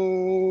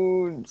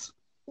 Macaroons.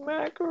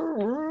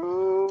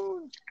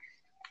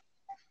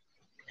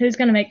 Who's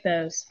going to make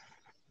those?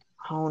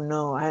 Oh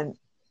no,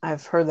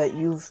 I've heard that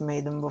you've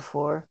made them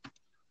before.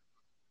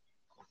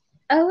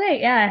 Oh wait,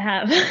 yeah, I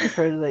have. I've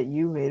heard that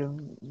you've made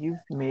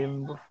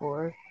them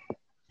before.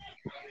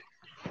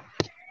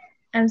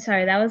 I'm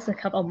sorry, that was a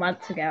couple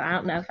months ago. I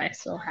don't know if I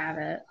still have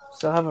it.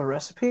 Still have a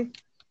recipe?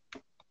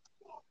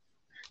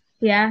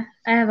 Yeah,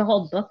 I have a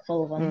whole book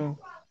full of them.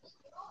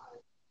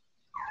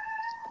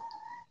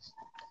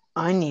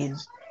 I need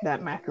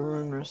that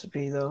macaroon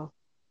recipe though.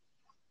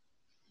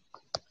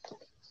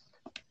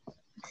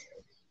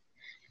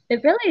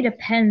 It really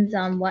depends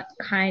on what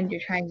kind you're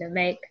trying to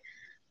make.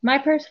 My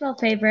personal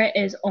favorite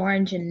is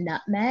orange and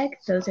nutmeg.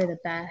 Those are the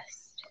best.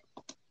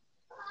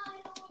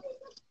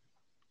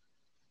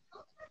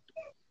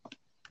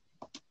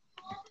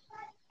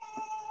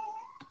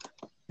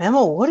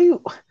 Emma, what are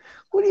you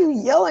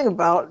yelling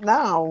about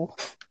now?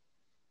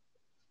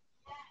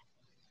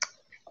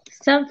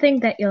 Something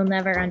that you'll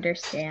never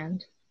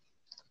understand.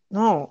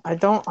 No, I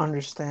don't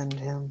understand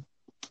him.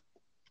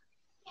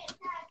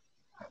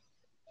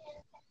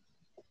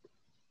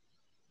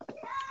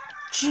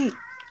 Gee,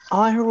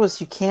 all I heard was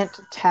you can't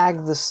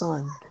tag the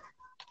sun.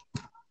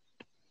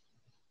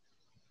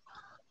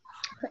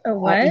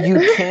 What?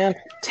 You can't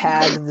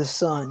tag the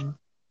sun.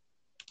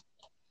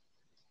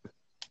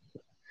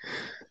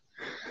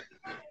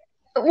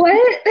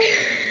 What?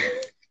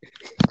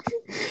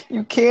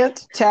 You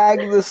can't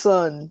tag the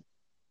sun.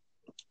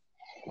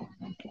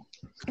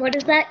 What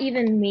does that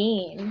even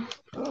mean?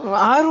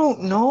 I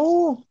don't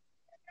know.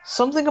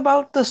 Something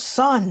about the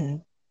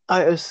sun,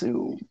 I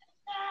assume.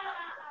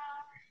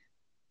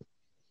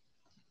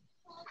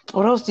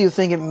 What else do you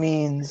think it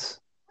means?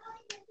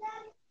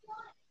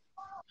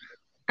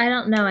 I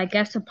don't know. I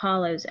guess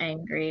Apollo's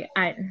angry.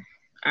 I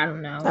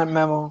don't know. At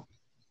Memo.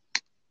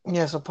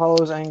 Yes,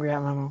 Apollo's angry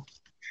at Memo.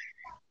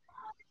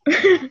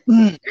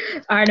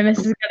 Artemis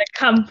is gonna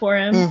come for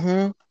him.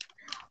 Mm-hmm.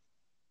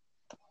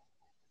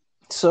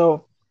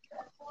 So,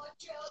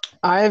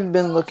 I've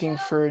been looking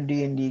for a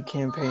D&D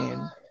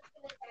campaign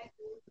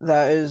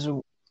that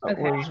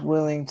was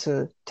willing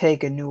to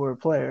take a newer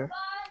player.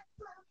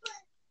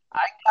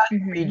 I got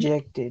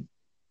rejected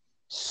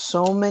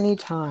so many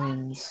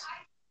times.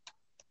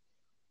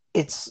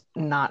 It's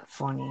not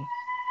funny.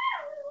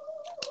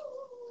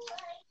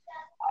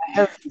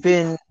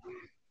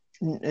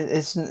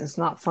 It's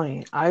not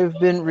funny. I've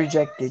been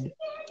rejected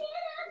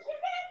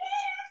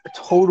a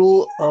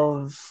total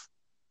of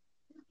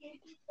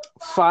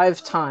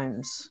 5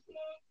 times.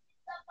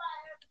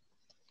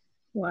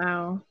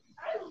 Wow.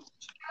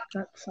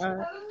 That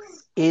sucks.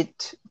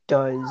 It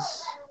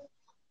does.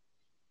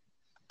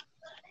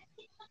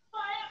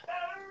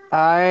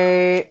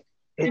 It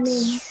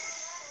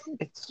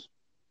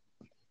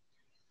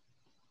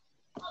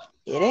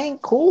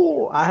ain't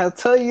cool. I'll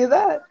tell you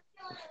that.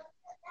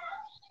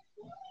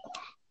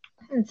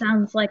 It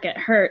sounds like it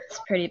hurts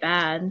pretty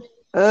bad.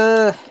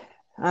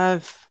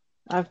 I've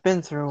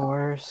been through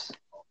worse.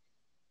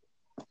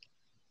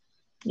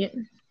 Yeah.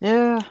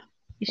 Yeah.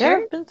 You sure? Yeah,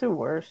 I've been through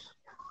worse.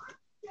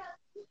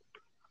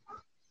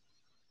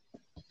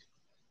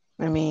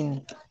 I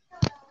mean,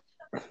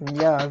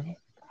 yeah, I've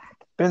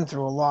been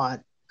through a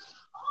lot.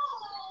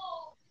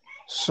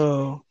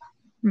 So,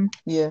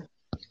 yeah.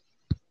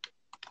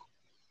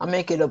 I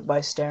make it up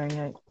by staring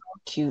at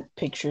cute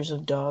pictures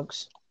of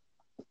dogs.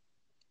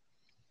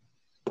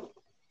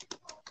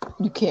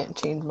 You can't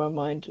change my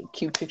mind.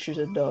 Cute pictures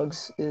of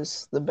dogs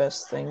is the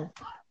best thing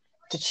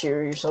to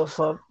cheer yourself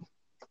up.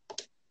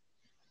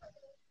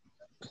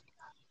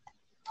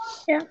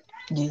 Yeah.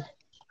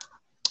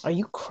 Are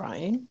you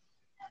crying?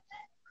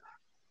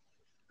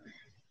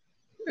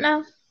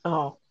 No.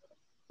 Oh,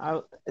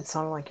 it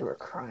sounded like you were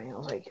crying. I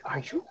was like, are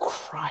you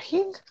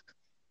crying?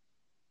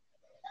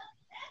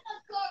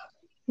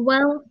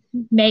 Well,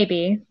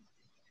 maybe.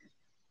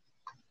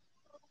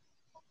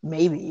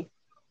 Maybe.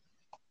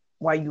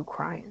 Why are you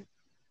crying?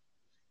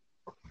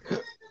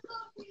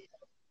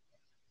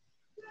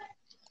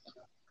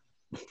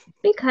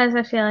 Because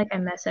I feel like I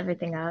mess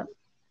everything up.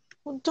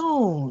 Well,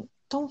 don't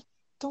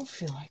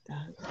feel like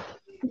that.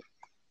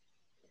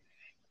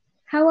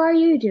 How are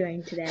you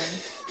doing today?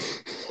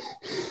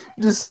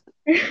 Just,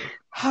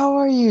 how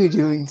are you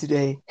doing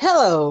today?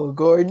 Hello,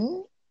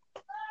 Gordon.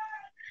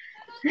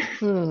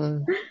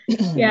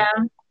 Yeah.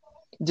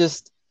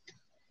 Just,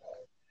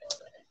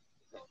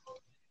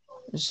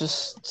 it's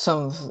just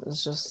some,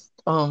 it's just,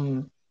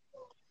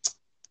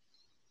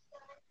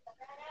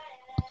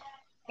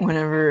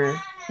 whenever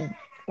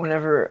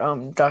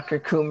Dr.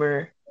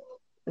 Coomer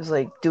is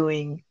like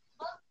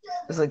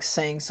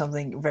saying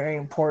something very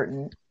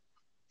important,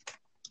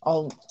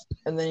 and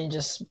then he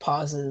just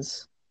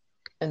pauses,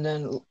 and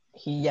then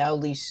he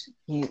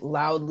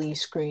loudly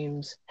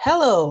screams,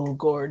 "Hello,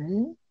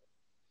 Gordon."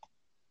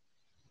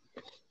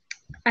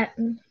 I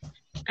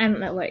don't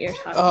know what you're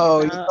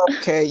talking about.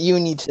 Okay. You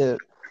need to.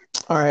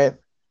 All right.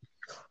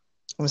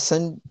 I'm gonna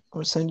send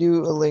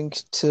you a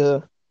link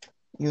to.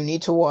 You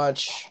need to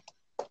watch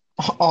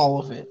all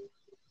of it.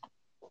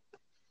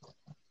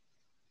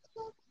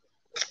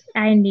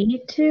 I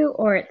need to,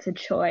 or it's a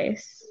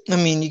choice. I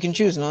mean, you can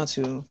choose not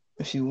to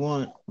if you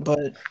want,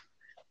 but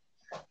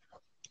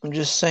I'm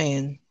just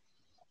saying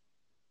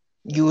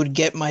you would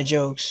get my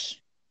jokes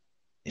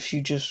if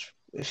you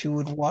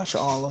would watch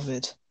all of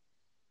it.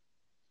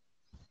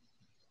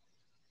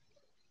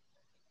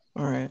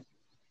 All right.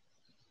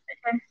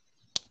 Okay.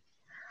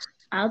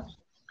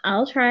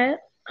 I'll try it.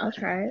 I'll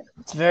try it.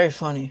 It's very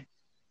funny.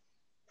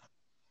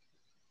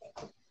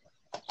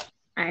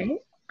 I'm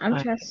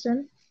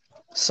trusting.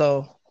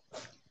 So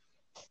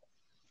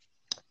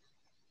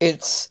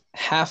it's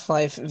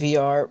Half-Life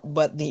VR,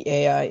 but the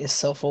AI is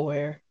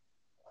self-aware.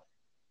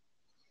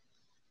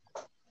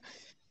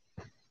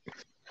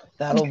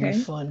 That'll be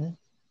fun.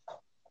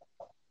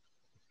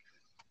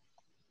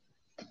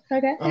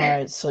 Okay. All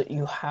right, so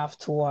you have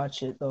to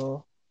watch it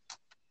though.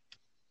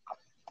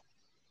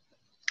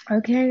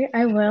 Okay,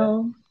 I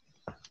will.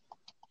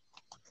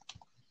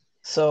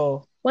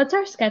 So what's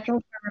our schedule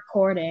for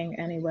recording,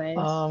 anyways?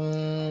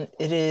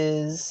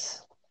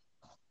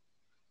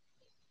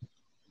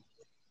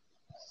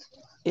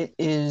 It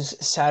is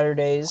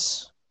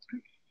Saturdays,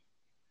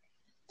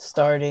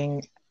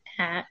 starting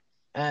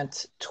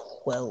at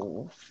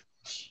 12.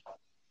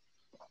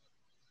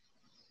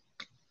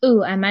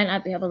 Ooh, I might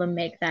not be able to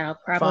make that. I'll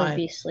probably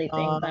be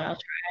sleeping, but I'll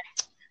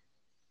try.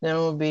 Then it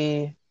will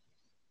be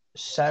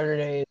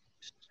Saturday.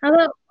 How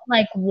about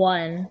like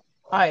 1?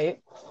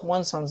 Alright,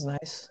 1 sounds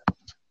nice.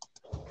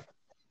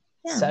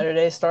 Yeah.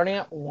 Saturday starting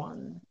at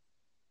 1.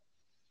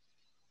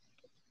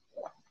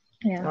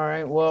 Yeah.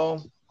 Alright,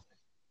 well,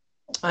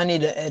 I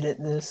need to edit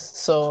this,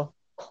 so.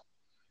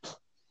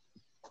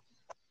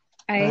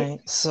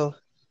 Alright, so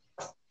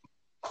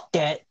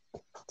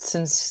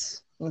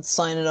let's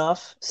sign it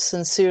off.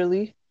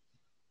 Sincerely,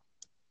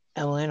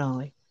 Emily and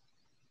Ollie.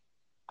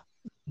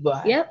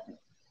 Bye. Yep.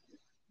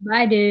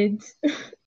 Bye, dudes.